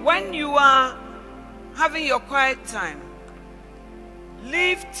 When you are having your quiet time,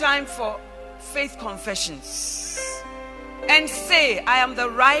 leave time for faith confessions and say, I am the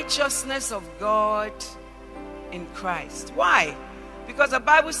righteousness of God in Christ. Why? Because the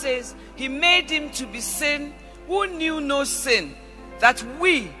Bible says he made him to be sin who knew no sin, that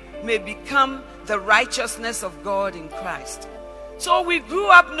we may become the righteousness of God in Christ. So we grew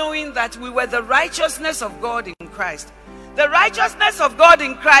up knowing that we were the righteousness of God in Christ. The righteousness of God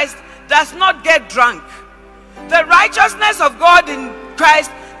in Christ does not get drunk. The righteousness of God in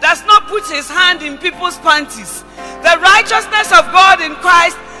Christ does not put his hand in people's panties. The righteousness of God in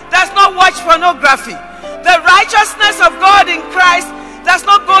Christ does not watch pornography. The righteousness of God in Christ does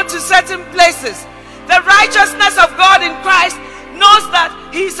not go to certain places. The righteousness of God in Christ knows that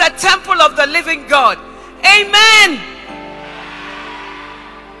he is a temple of the living God. Amen.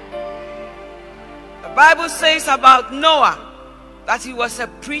 The Bible says about Noah that he was a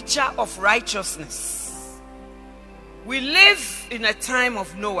preacher of righteousness. We live in a time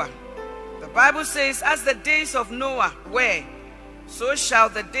of Noah. The Bible says, as the days of Noah were, so shall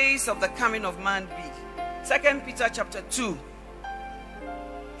the days of the coming of man be. 2 Peter chapter 2.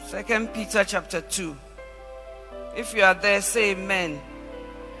 2 Peter chapter 2. If you are there, say amen.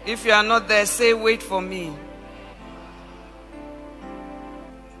 If you are not there, say wait for me.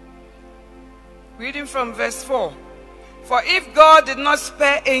 Reading from verse 4. For if God did not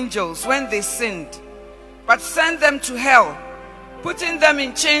spare angels when they sinned, but sent them to hell, putting them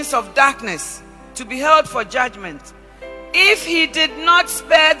in chains of darkness to be held for judgment, if he did not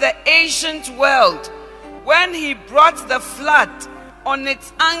spare the ancient world when he brought the flood on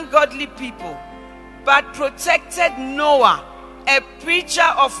its ungodly people, but protected Noah, a preacher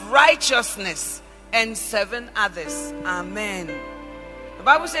of righteousness, and 7 others. Amen. The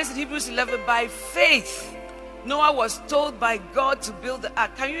Bible says in Hebrews 11, by faith, Noah was told by God to build the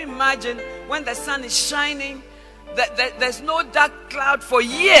ark. Can you imagine when the sun is shining, there's no dark cloud for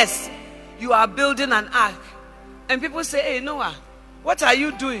years, you are building an ark. And people say, hey Noah, what are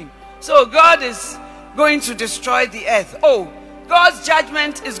you doing? So God is going to destroy the earth. Oh, God's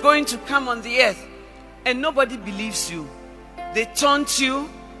judgment is going to come on the earth. And nobody believes you. They taunt you,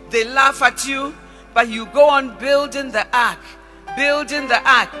 they laugh at you, but you go on building the ark. Building the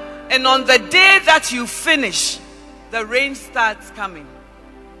ark. And on the day that you finish, the rain starts coming.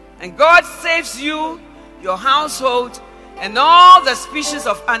 And God saves you, your household, and all the species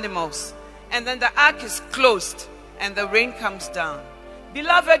of animals. And then the ark is closed and the rain comes down.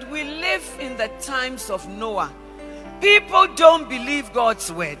 Beloved, we live in the times of Noah. People don't believe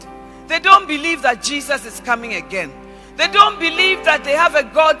God's word. They don't believe that Jesus is coming again. They don't believe that they have a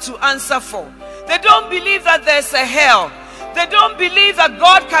God to answer for. They don't believe that there's a hell. They don't believe that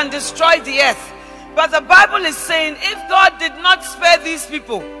God can destroy the earth. But the Bible is saying, if God did not spare these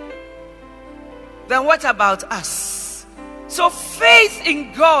people, then what about us? So faith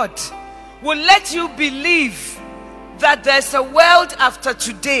in God will let you believe that there's a world after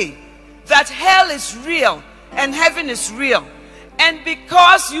today, that hell is real and heaven is real. And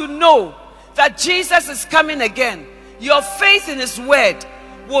because you know that Jesus is coming again, your faith in his word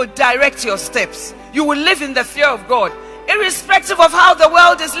will direct your steps. You will live in the fear of God, irrespective of how the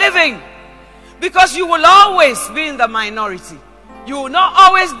world is living. Because you will always be in the minority. You will not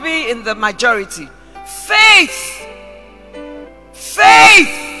always be in the majority. Faith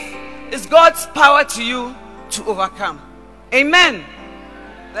is God's power to you to overcome. Amen.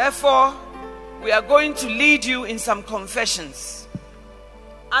 Therefore, we are going to lead you in some confessions.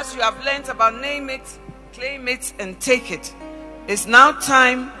 As you have learned about name it, claim it, and take it, it's now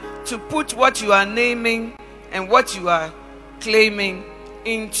time to put what you are naming and what you are claiming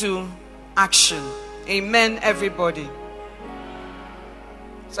into action. Amen, everybody.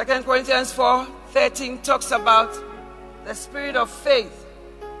 2 Corinthians 4:13 talks about the spirit of faith.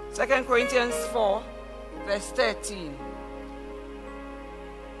 2 Corinthians 4 verse 13.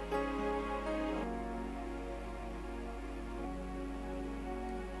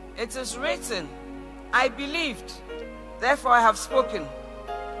 It is written, I believed, therefore I have spoken.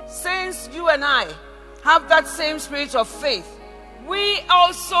 Since you and I have that same spirit of faith, we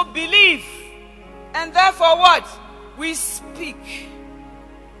also believe, and therefore what? We speak.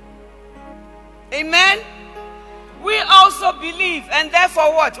 Amen? We also believe, and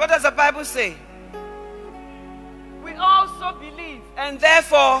therefore what? What does the Bible say? also believe. And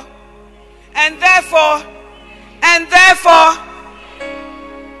therefore, and therefore, and therefore.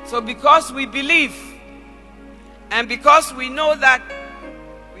 So because we believe, and because we know that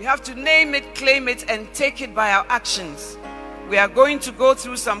we have to name it, claim it, and take it by our actions, we are going to go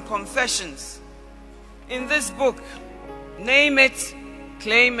through some confessions in this book. Name it,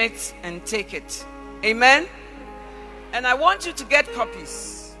 claim it, and take it. Amen? And I want you to get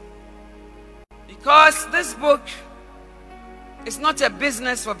copies, because this book is not a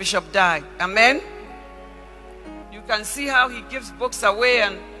business for Bishop Dag. Amen? You can see how he gives books away,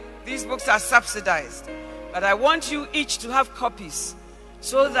 and these books are subsidized. But I want you each to have copies,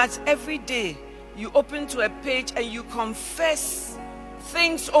 so that every day you open to a page and you confess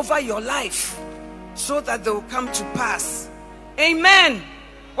things over your life, so that they will come to pass. Amen.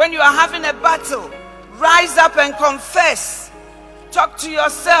 When you are having a battle, rise up and confess. Talk to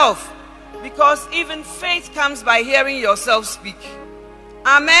yourself, because even faith comes by hearing yourself speak.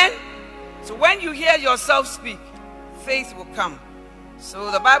 Amen. So when you hear yourself speak, faith will come.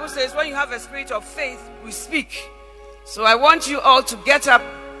 So the Bible says when you have a spirit of faith, we speak. So I want you all to get up,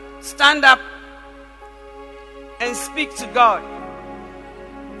 stand up, and speak to God.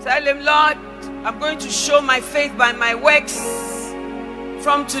 Tell him, Lord, I'm going to show my faith by my works.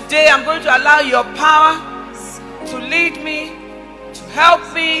 From today, I'm going to allow your power to lead me, to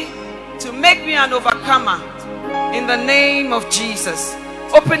help me, to make me an overcomer. In the name of Jesus.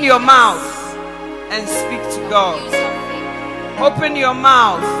 Open your mouth and speak to God. Open your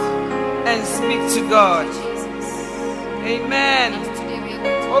mouth and speak to God. Amen.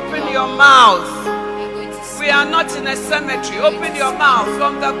 Open your mouth. We are not in a cemetery. Open your mouth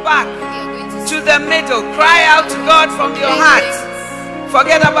from the back to the middle. Cry out to God from your heart.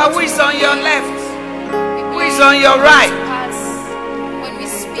 Forget about who is on your left, who is on your right. When we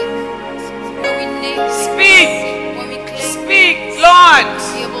speak, when we name, speak, when we claim, speak, Lord.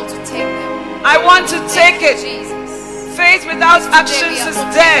 Be able to take them. I want to take it. Jesus. Faith without actions is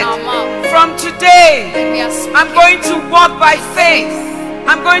dead. From today, I'm going to walk by faith.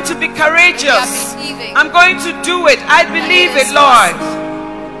 I'm going to be courageous. I'm going to do it. I believe it, Lord.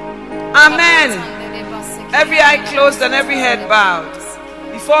 Amen. Every eye closed and every head bowed.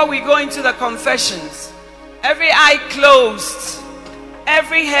 Before we go into the confessions, every eye closed,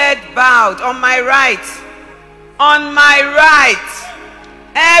 every head bowed. On my right, on my right,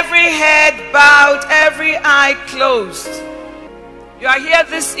 every head bowed, every eye closed. You are here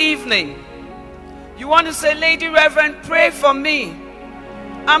this evening. You want to say, Lady Reverend, pray for me.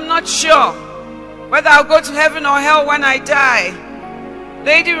 I'm not sure whether I'll go to heaven or hell when I die.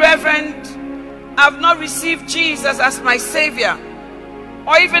 Lady Reverend, I've not received Jesus as my Savior.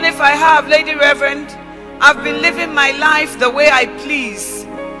 Or even if I have, Lady Reverend, I've been living my life the way I please.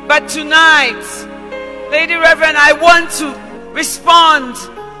 But tonight, Lady Reverend, I want to respond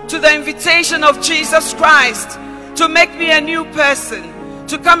to the invitation of Jesus Christ to make me a new person,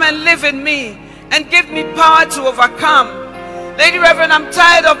 to come and live in me and give me power to overcome. Lady Reverend, I'm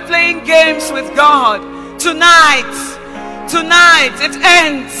tired of playing games with God. Tonight it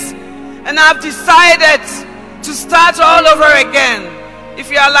ends, and I've decided to start all over again. If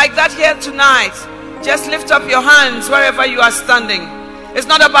you are like that here tonight, just lift up your hands wherever you are standing. It's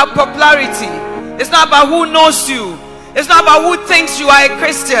not about popularity. It's not about who knows you. It's not about who thinks you are a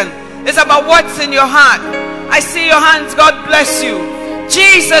Christian. It's about what's in your heart. I see your hands. God bless you.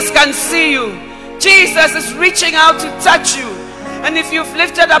 Jesus can see you. Jesus is reaching out to touch you. And if you've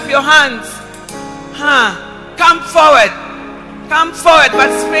lifted up your hands, come forward. Come forward,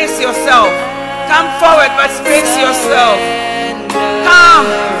 but space yourself. Come forward, but space yourself. Come,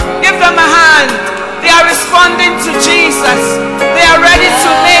 give them a hand. They are responding to Jesus. They are ready to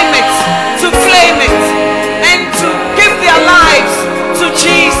name it, to claim it, and to give their lives to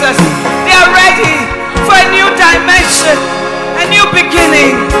Jesus. They are ready for a new dimension, a new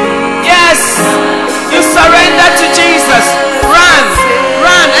beginning. Yes, you surrender to Jesus.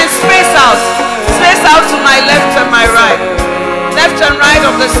 Run, and space out. Space out to my left and my right. Left and right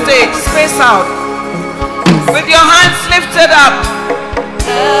of the stage. Space out. With your hands lifted up.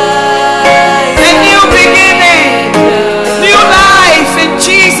 A new beginning. New life in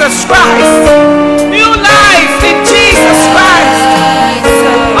Jesus Christ. New life in Jesus Christ.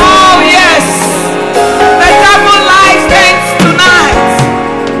 Oh yes. The double life ends tonight.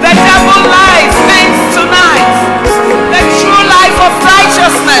 The double life ends tonight. The true life of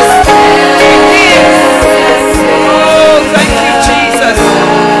righteousness begins. Oh, thank you, Jesus.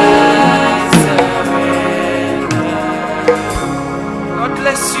 God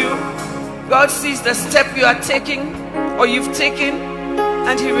bless you. God sees the step you are taking or you've taken,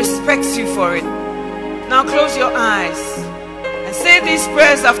 and He respects you for it. Now close your eyes. And say these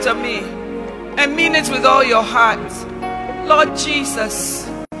prayers after me and mean it with all your heart. Lord Jesus,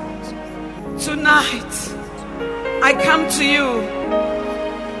 tonight I come to you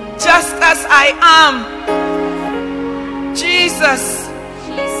just as I am. Jesus,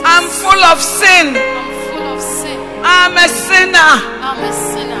 I'm full of sin. I'm a sinner.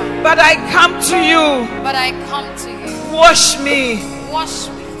 But I come to you. Wash me.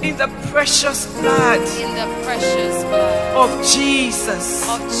 In the precious blood. Of Jesus.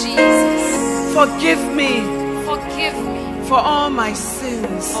 Forgive me. For all my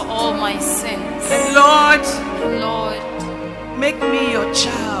sins. And Lord, make me your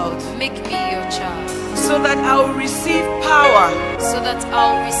child. So that I will receive power.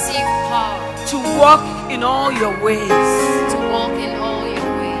 To walk in all your ways.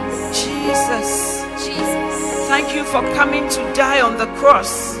 Jesus. Thank you for coming to die on the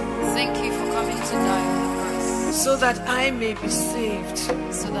cross. So that I may be saved.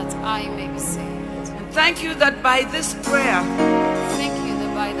 And thank you that by this prayer,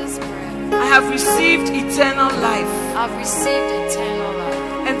 I have received eternal life.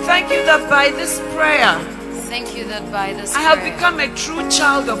 And thank you that by this prayer, I have become a true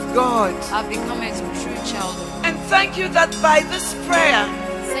child of God. And thank you that by this prayer,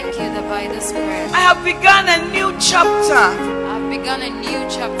 I have begun a new chapter.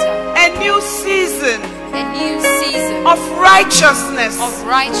 A new season. Of righteousness.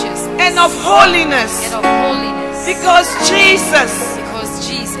 And of holiness. Because Jesus,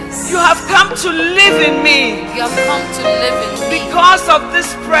 you have come to live in me. Because of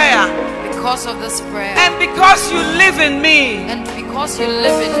this prayer. And because you live in me.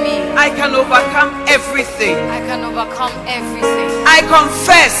 I can overcome everything. I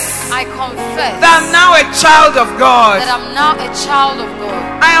confess that I'm now a child of God.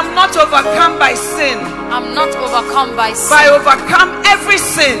 I am not overcome by sin. But I overcome every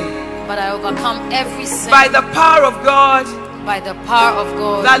sin. By the power of God.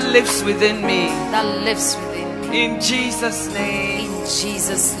 That lives within me. In Jesus' name.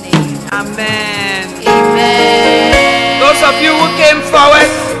 Amen. Those of you who came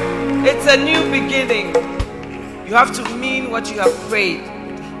forward, it's a new beginning. You have to mean what you have prayed.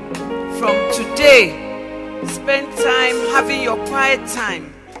 From today, spend time having your quiet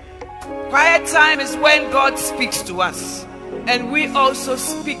time. Quiet time is when God speaks to us, and we also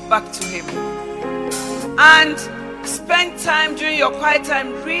speak back to Him. And spend time during your quiet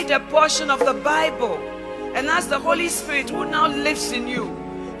time, read a portion of the Bible, and ask the Holy Spirit, who now lives in you,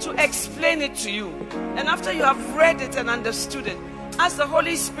 to explain it to you. And after you have read it and understood it, ask the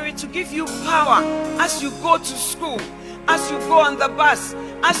Holy Spirit to give you power as you go to school, as you go on the bus,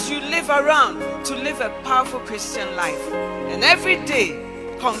 as you live around, to live a powerful Christian life. And every day,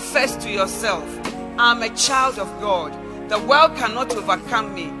 confess to yourself, I'm a child of God. The world cannot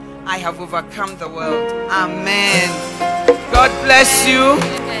overcome me. I have overcome the world. Amen. God bless you.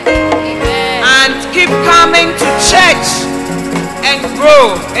 And keep coming to church and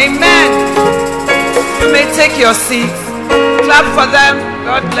grow. Amen. You may take your seats. Clap for them.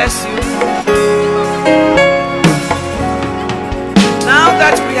 God bless you. Now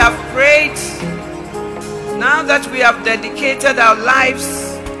that we have prayed, now that we have dedicated our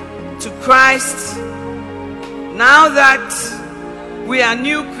lives to Christ, now that we are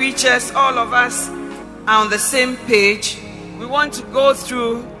new creatures, all of us are on the same page, we want to go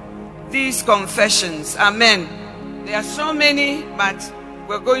through these confessions. Amen. There are so many, but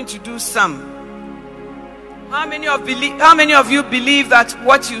we're going to do some. How many of you believe that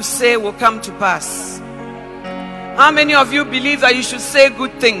what you say will come to pass? How many of you believe that you should say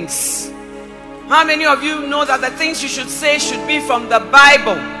good things? How many of you know that the things you should say should be from the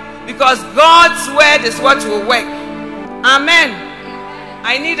Bible? Because God's word is what will work. Amen.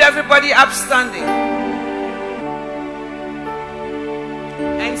 I need everybody upstanding.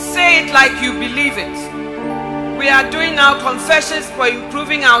 And say it like you believe it. We are doing our confessions for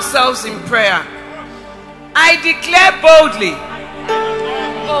improving ourselves in prayer. I declare boldly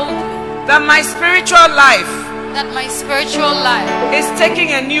that my spiritual life is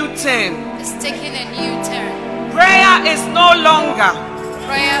taking a new turn. Prayer is no longer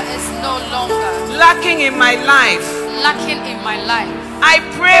lacking in my life. I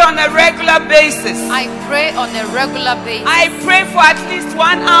pray on a regular basis. I pray for at least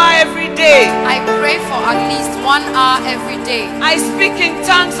 1 hour every day. I speak in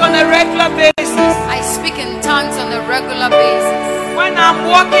tongues on a regular basis. When I'm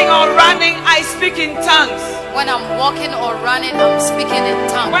walking or running, I speak in tongues. Whenever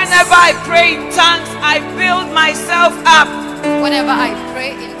I pray in tongues, I build myself up.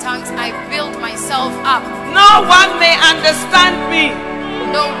 No one may understand me,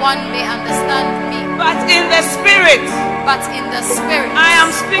 No one may understand me, but in the spirit, but in the spirit, I am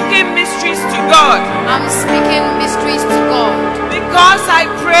speaking mysteries to God. I'm speaking mysteries to God. Because I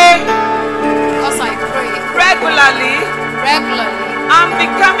pray Because I pray regularly, regularly, I'm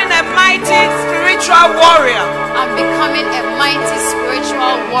becoming a mighty spiritual warrior. I'm becoming a mighty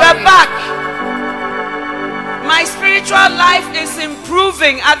spiritual The warrior. back. My spiritual life is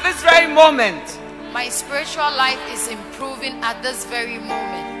improving at this very moment. My spiritual life is improving at this very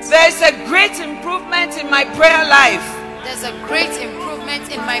moment. There is a great improvement in my prayer life. There's a great improvement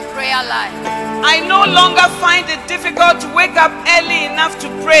in my prayer life. I no longer find it difficult to wake up early enough to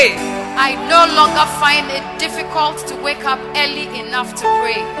pray. I no longer find it difficult to wake up early enough to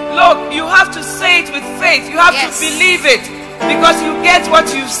pray. Look, you have to say it with faith. You have Yes. to believe it because you get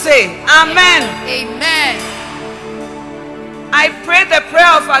what you say. Amen. Amen. I pray the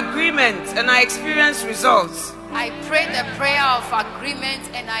prayer of agreement and I experience results. I pray the prayer of agreement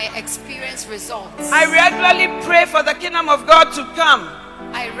and I experience results. I regularly pray for the kingdom of God to come.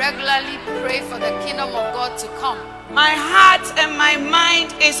 I regularly pray for the kingdom of God to come. My heart and my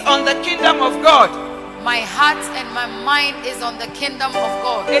mind is on the kingdom of God. My heart and my mind is on the kingdom of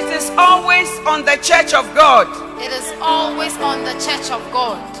God. It is always on the church of God It is always on the church of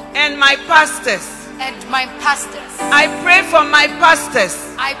God and my pastors. and my pastors. I pray for my pastors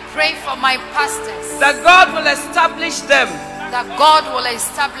I pray for my pastors that God will establish them that God will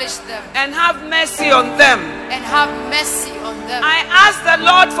establish them and have mercy on them. and have mercy on them. I ask the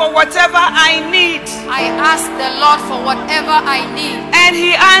Lord for whatever I need, I ask the Lord for whatever I need, and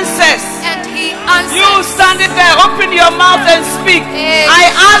He answers. and He answers. You standing there, open your mouth and speak. Amen. I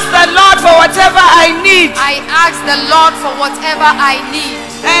ask the Lord for whatever I need, I ask the Lord for whatever I need,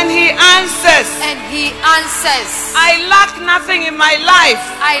 and He answers. and He answers. I lack nothing in my life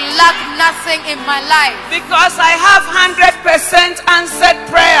I lack nothing in my life because I have 100% answered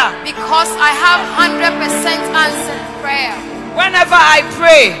prayer. because I have 100% answered prayer. Whenever I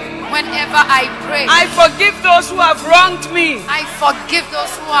pray, Whenever I pray, I forgive those who have wronged me, I forgive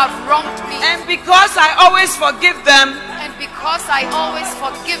those who have wronged me, and because I always forgive them, and because I always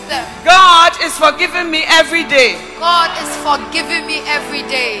forgive them, God is forgiving me every day. God is forgiving me every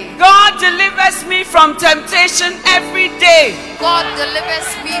day. God delivers me from temptation every day. God delivers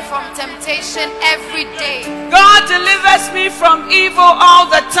me from temptation every day. God delivers me from evil all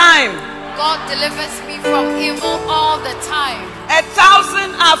the time. God delivers me from evil all the time.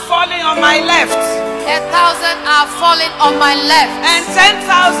 1,000 are falling on my left 1,000 are falling on my left, and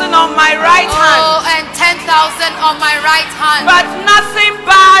 10,000 on my right hand, oh, and 10,000 on my right hand. but nothing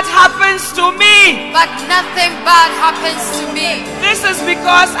bad happens to me. But nothing bad happens to me. This is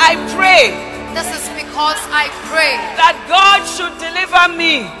because I pray This is because I pray that God should deliver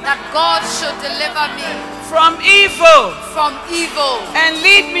me that God should deliver me from evil from evil and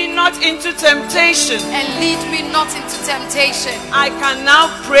lead me not into temptation. and lead me not into temptation. I can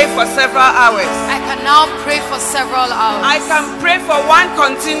now pray for several hours. I can now pray for several hours. I can pray for one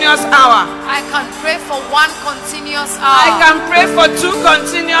continuous hour. I can pray for one continuous I hour. can pray for 2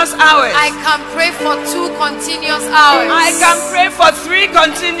 continuous hours. I can pray for 2 continuous hours. I can pray for 3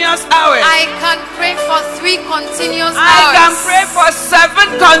 continuous hours. I can pray for 3 continuous I hours. can pray for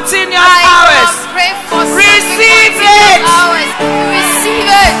 7 continuous I hours. can pray for 7 Receive continuous it. hours. Receive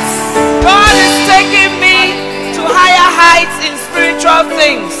it. God is taking me to higher heights in spiritual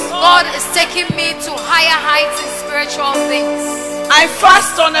things. God is taking me to higher heights in spiritual things. I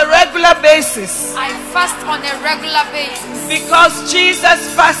fast on a regular basis I fast on a regular basis because Jesus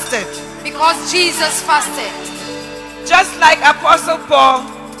fasted. because Jesus fasted. Just like Apostle Paul,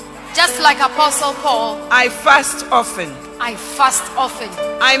 Just like Apostle Paul, I fast often. I fast often.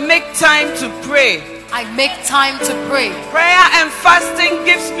 I make time to pray. I make time to pray. Prayer and fasting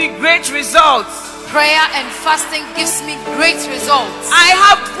gives me great results. Prayer and fasting gives me great results. I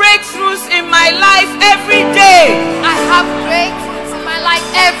have breakthroughs in my life every day. I have breakthroughs in my life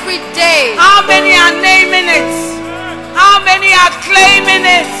every day. How many are naming it? How many are claiming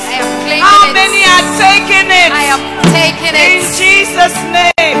it? I am claiming How it. many are taking it? I am taking In it. Jesus'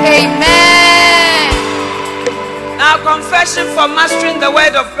 name. Amen. Now, confession for mastering the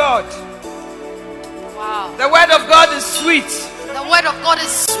word of God. Wow. The word of God is sweet. The word of God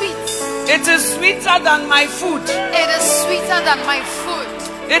is sweet. It is sweeter than my food. It is sweeter than my food.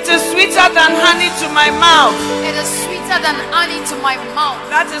 It is sweeter than honey to my mouth. It is sweeter than honey to my mouth.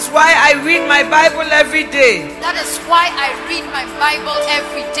 That is why I read my Bible every day. That is why I read my Bible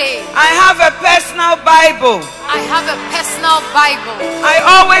every day. I have a personal Bible. I have a personal Bible. I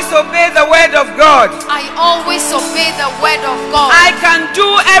always obey the word of God. I always obey the word of God. I can do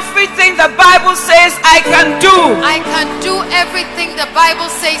everything the Bible says I can do. I can do everything the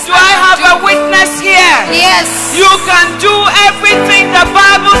Bible says Do I have a witness here? Yes. You can do everything the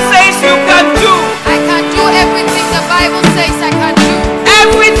Bible says you can do. I can do everything the Bible says I can do.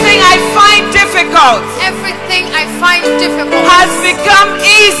 Everything I find difficult Everything I find difficult has become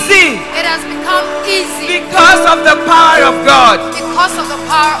easy it has become easy because of the power of God. because of the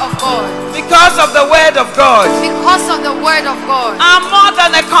power of God. Because of the word of God. Because of the word of God. I'm more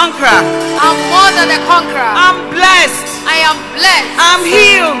than a conqueror. I'm more than a conqueror. I'm blessed. I am blessed. I'm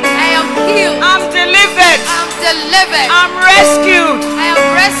healed. I am healed. I'm delivered. I'm delivered. I'm rescued. I am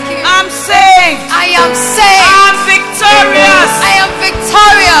rescued. I'm saved. I am saved. I'm victorious. I am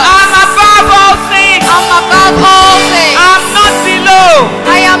victorious. I'm above all things. I'm above all things. I'm not below.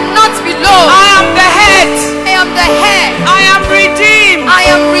 I am not below. I am the head. I am the head. I am redeemed. I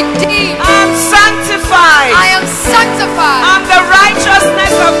am redeemed. I'm sanctified. I am sanctified. I'm the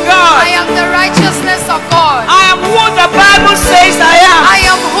righteousness of God. I am the righteousness of God. I am who the Bible says I am. I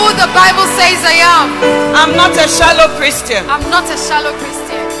am who the Bible says I am. I'm not a shallow Christian I'm not a shallow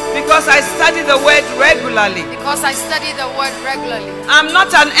Christian because I study the word regularly. because I study the word regularly. I'm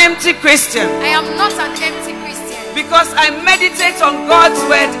not an empty Christian I am not an empty Christian because I meditate on God's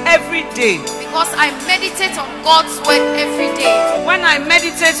word every day. because I meditate on God's word every day. When I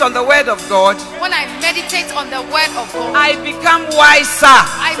meditate on the word of God, When I meditate on the word of God, I become wiser.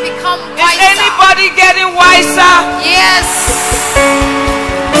 I become Is wiser. anybody getting wiser? Yes.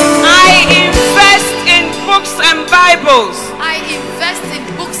 I invest in books and Bibles. I invest in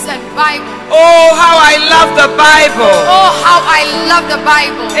books and Bible. Oh, how I love the Bible. Oh, how I love the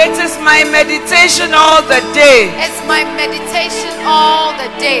Bible. It is my meditation all the day. It's my meditation all the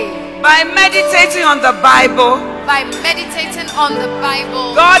day. By meditating on the Bible, By meditating on the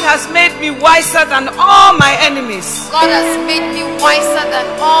Bible, God has made me wiser than all my enemies. God has made me wiser than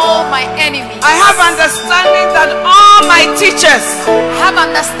all my enemies. I have understanding than all my teachers. have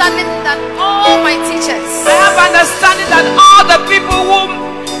understanding than all my teachers. I have understanding than all the people who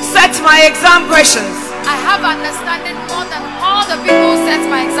set my exam questions. I have understanding more than all the people who set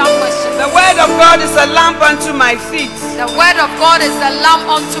my exam questions. The word of God is a lamp unto my feet The word of God is a lamp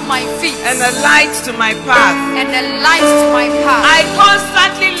unto my feet and a light to my path. and a light to my path. I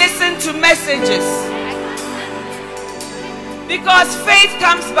constantly listen to messages because faith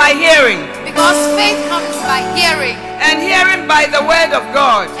comes by hearing, Because faith comes by hearing, and hearing by the word of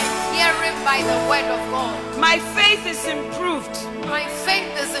God. and hearing by the word of God. My faith is improved My faith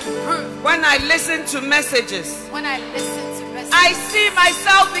is improved when I listen to messages. when I listen to messages. I see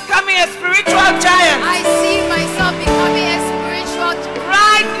myself becoming a spiritual giant I see myself becoming a spiritual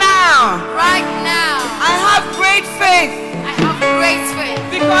right now. right now. I have great faith I have great faith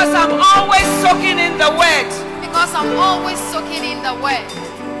because I'm always soaking in the word. because I'm always soaking in the word.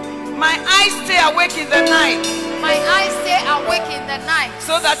 My eyes stay awake in the night My eyes stay awake in the night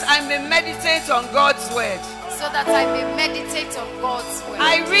so that I may meditate on God's word. so that I may meditate on God's word.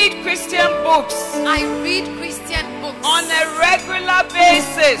 I read Christian books I read Christian books on a regular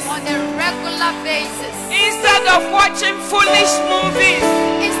basis on a regular basis. instead of watching foolish movies,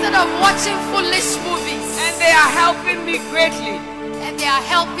 Instead of watching foolish movies, and they are helping me greatly. and they are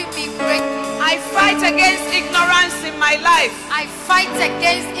helping me greatly. I fight against ignorance in my life I fight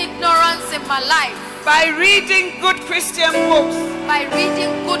against ignorance in my life by reading good Christian books. by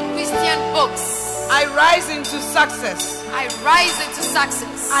reading good Christian books. I rise into success. I rise into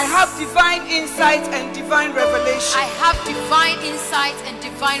success. I have divine insight and divine revelation. I have divine insight and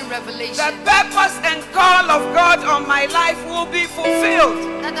divine revelation. The purpose and call of God on my life will be fulfilled.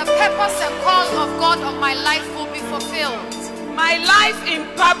 That the purpose and call of God on my life will be fulfilled. My life in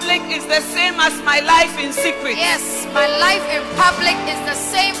public is the same as my life in secret. Yes, my life in public is the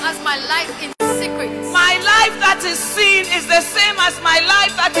same as my life in secret. My life that is seen is the same as my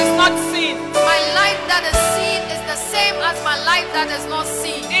life that is not seen. My life that is seen is the same as my life that is not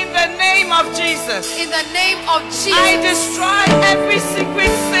seen. In the name of Jesus, In the name of Jesus, I destroy every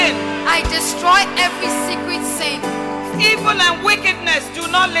secret sin. I destroy every secret sin. Evil and wickedness do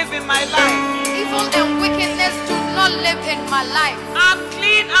not live in my life. Evil and wickedness do not live in my life. I'm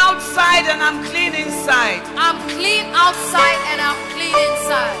clean outside and I'm clean inside. I'm clean outside and I'm clean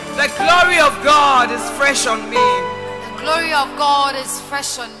inside. The glory of God is fresh on me. The glory of God is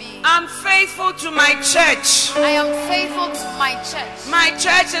fresh on me. I'm faithful to my church. I am faithful to my church. My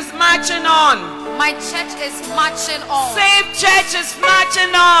church is marching on. My church is marching on. Saved church is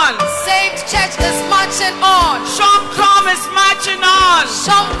marching on. Saved church is marching on. Shomcom is marching on.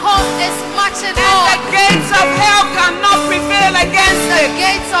 Shomcom is marching And on. the gates of hell cannot prevail against The it.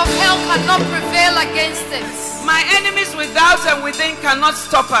 gates of hell cannot prevail against it. My enemies without and within cannot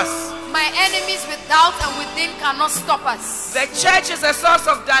stop us. My enemies without and within cannot stop us. The church is a source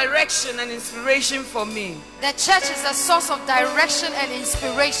of direction and inspiration for me. The church is a source of direction and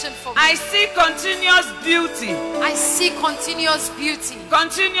inspiration for me. I see continuous beauty, I see continuous beauty,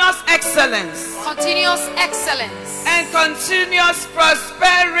 continuous excellence, continuous excellence, and continuous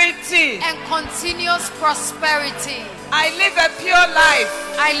prosperity. and continuous prosperity. I live a pure life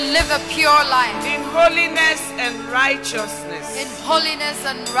I live a pure life in holiness and righteousness. in holiness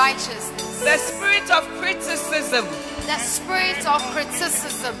and righteousness. The spirit of criticism The spirit of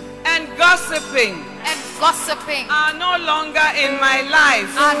criticism and gossiping and gossiping are no longer in my life.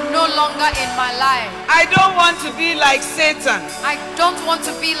 are no longer in my life. I don't want to be like Satan. I don't want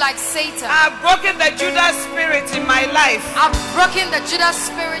to be like Satan. I've broken the Judas spirit in my life. I've broken the Judas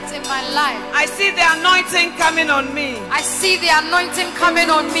spirit in my life. I see the anointing coming on me. I see the anointing coming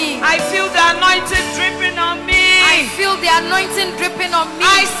on me. I feel the anointing dripping on me. I feel the anointing dripping on me.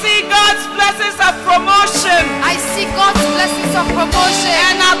 I see God's blessings of promotion I see God's blessings of promotion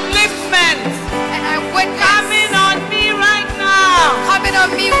and upliftment and I witness coming on me right now. coming on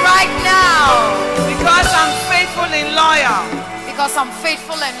me right now Because I'm faithful and loyal. because I'm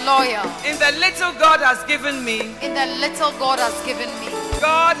faithful and loyal. In the little God has given me, In the little God has given me,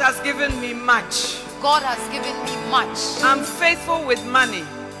 God has given me much. God has given me much. I'm faithful with money.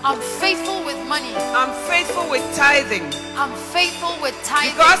 I'm faithful with money. I'm faithful with tithing. I'm faithful with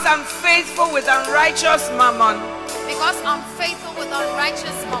tithing Because I'm faithful with unrighteous mammon. because I'm faithful with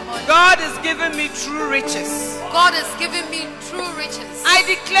unrighteous mammon. God is giving me true riches. God has given me true riches. I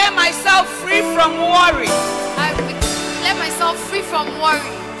declare myself free from worry, I declare myself free from worry,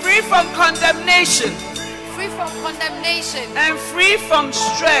 free from condemnation, free from condemnation, and free from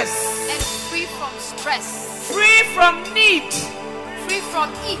stress, and free from stress, free from need, free from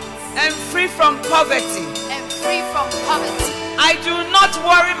ease, and free from poverty. and free from poverty. I do not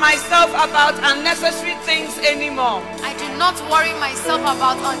worry myself about unnecessary things anymore. I do not worry myself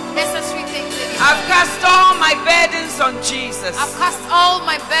about unnecessary things anymore. I've cast all my burdens on Jesus, I've cast all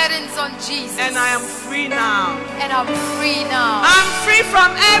my burdens on Jesus. and I am free now. And I'm free now. I'm free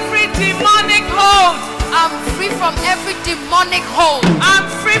from every demonic hold. I'm free from every demonic hold. I'm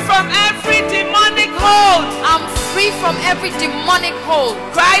free from every demonic hold. I'm free from every demonic hold.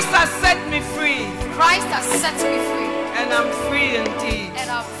 Christ has set me free, Christ has set me free. and I'm free indeed. And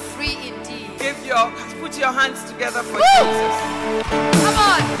I'm free indeed. Put your hands together for Woo! Jesus. Come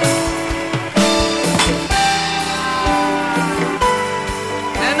on.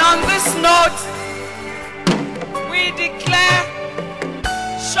 And on this note, we declare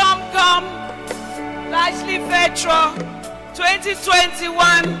Shomcom Largely Virtual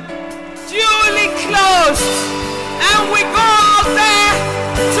 2021 duly closed. And we go out there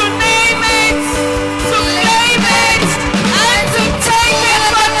to name it, to claim it, and to take it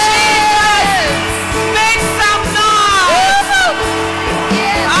for Jesus. Make some noise.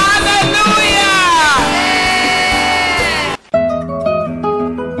 Yes. Hallelujah.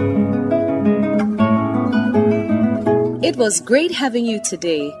 It was great having you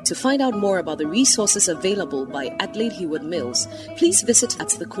today. To find out more about the resources available by Adelaide Heward Mills, please visit at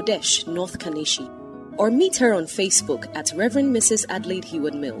the Qodesh, North Kanishi, or meet her on Facebook at Reverend Mrs. Adelaide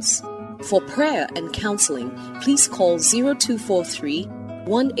Heward Mills. For prayer and counseling, please call 0243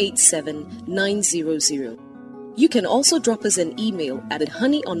 187 900. You can also drop us an email at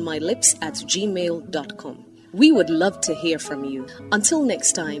honeyonmylips@gmail.com. We would love to hear from you. Until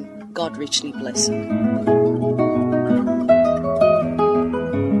next time, God richly bless you.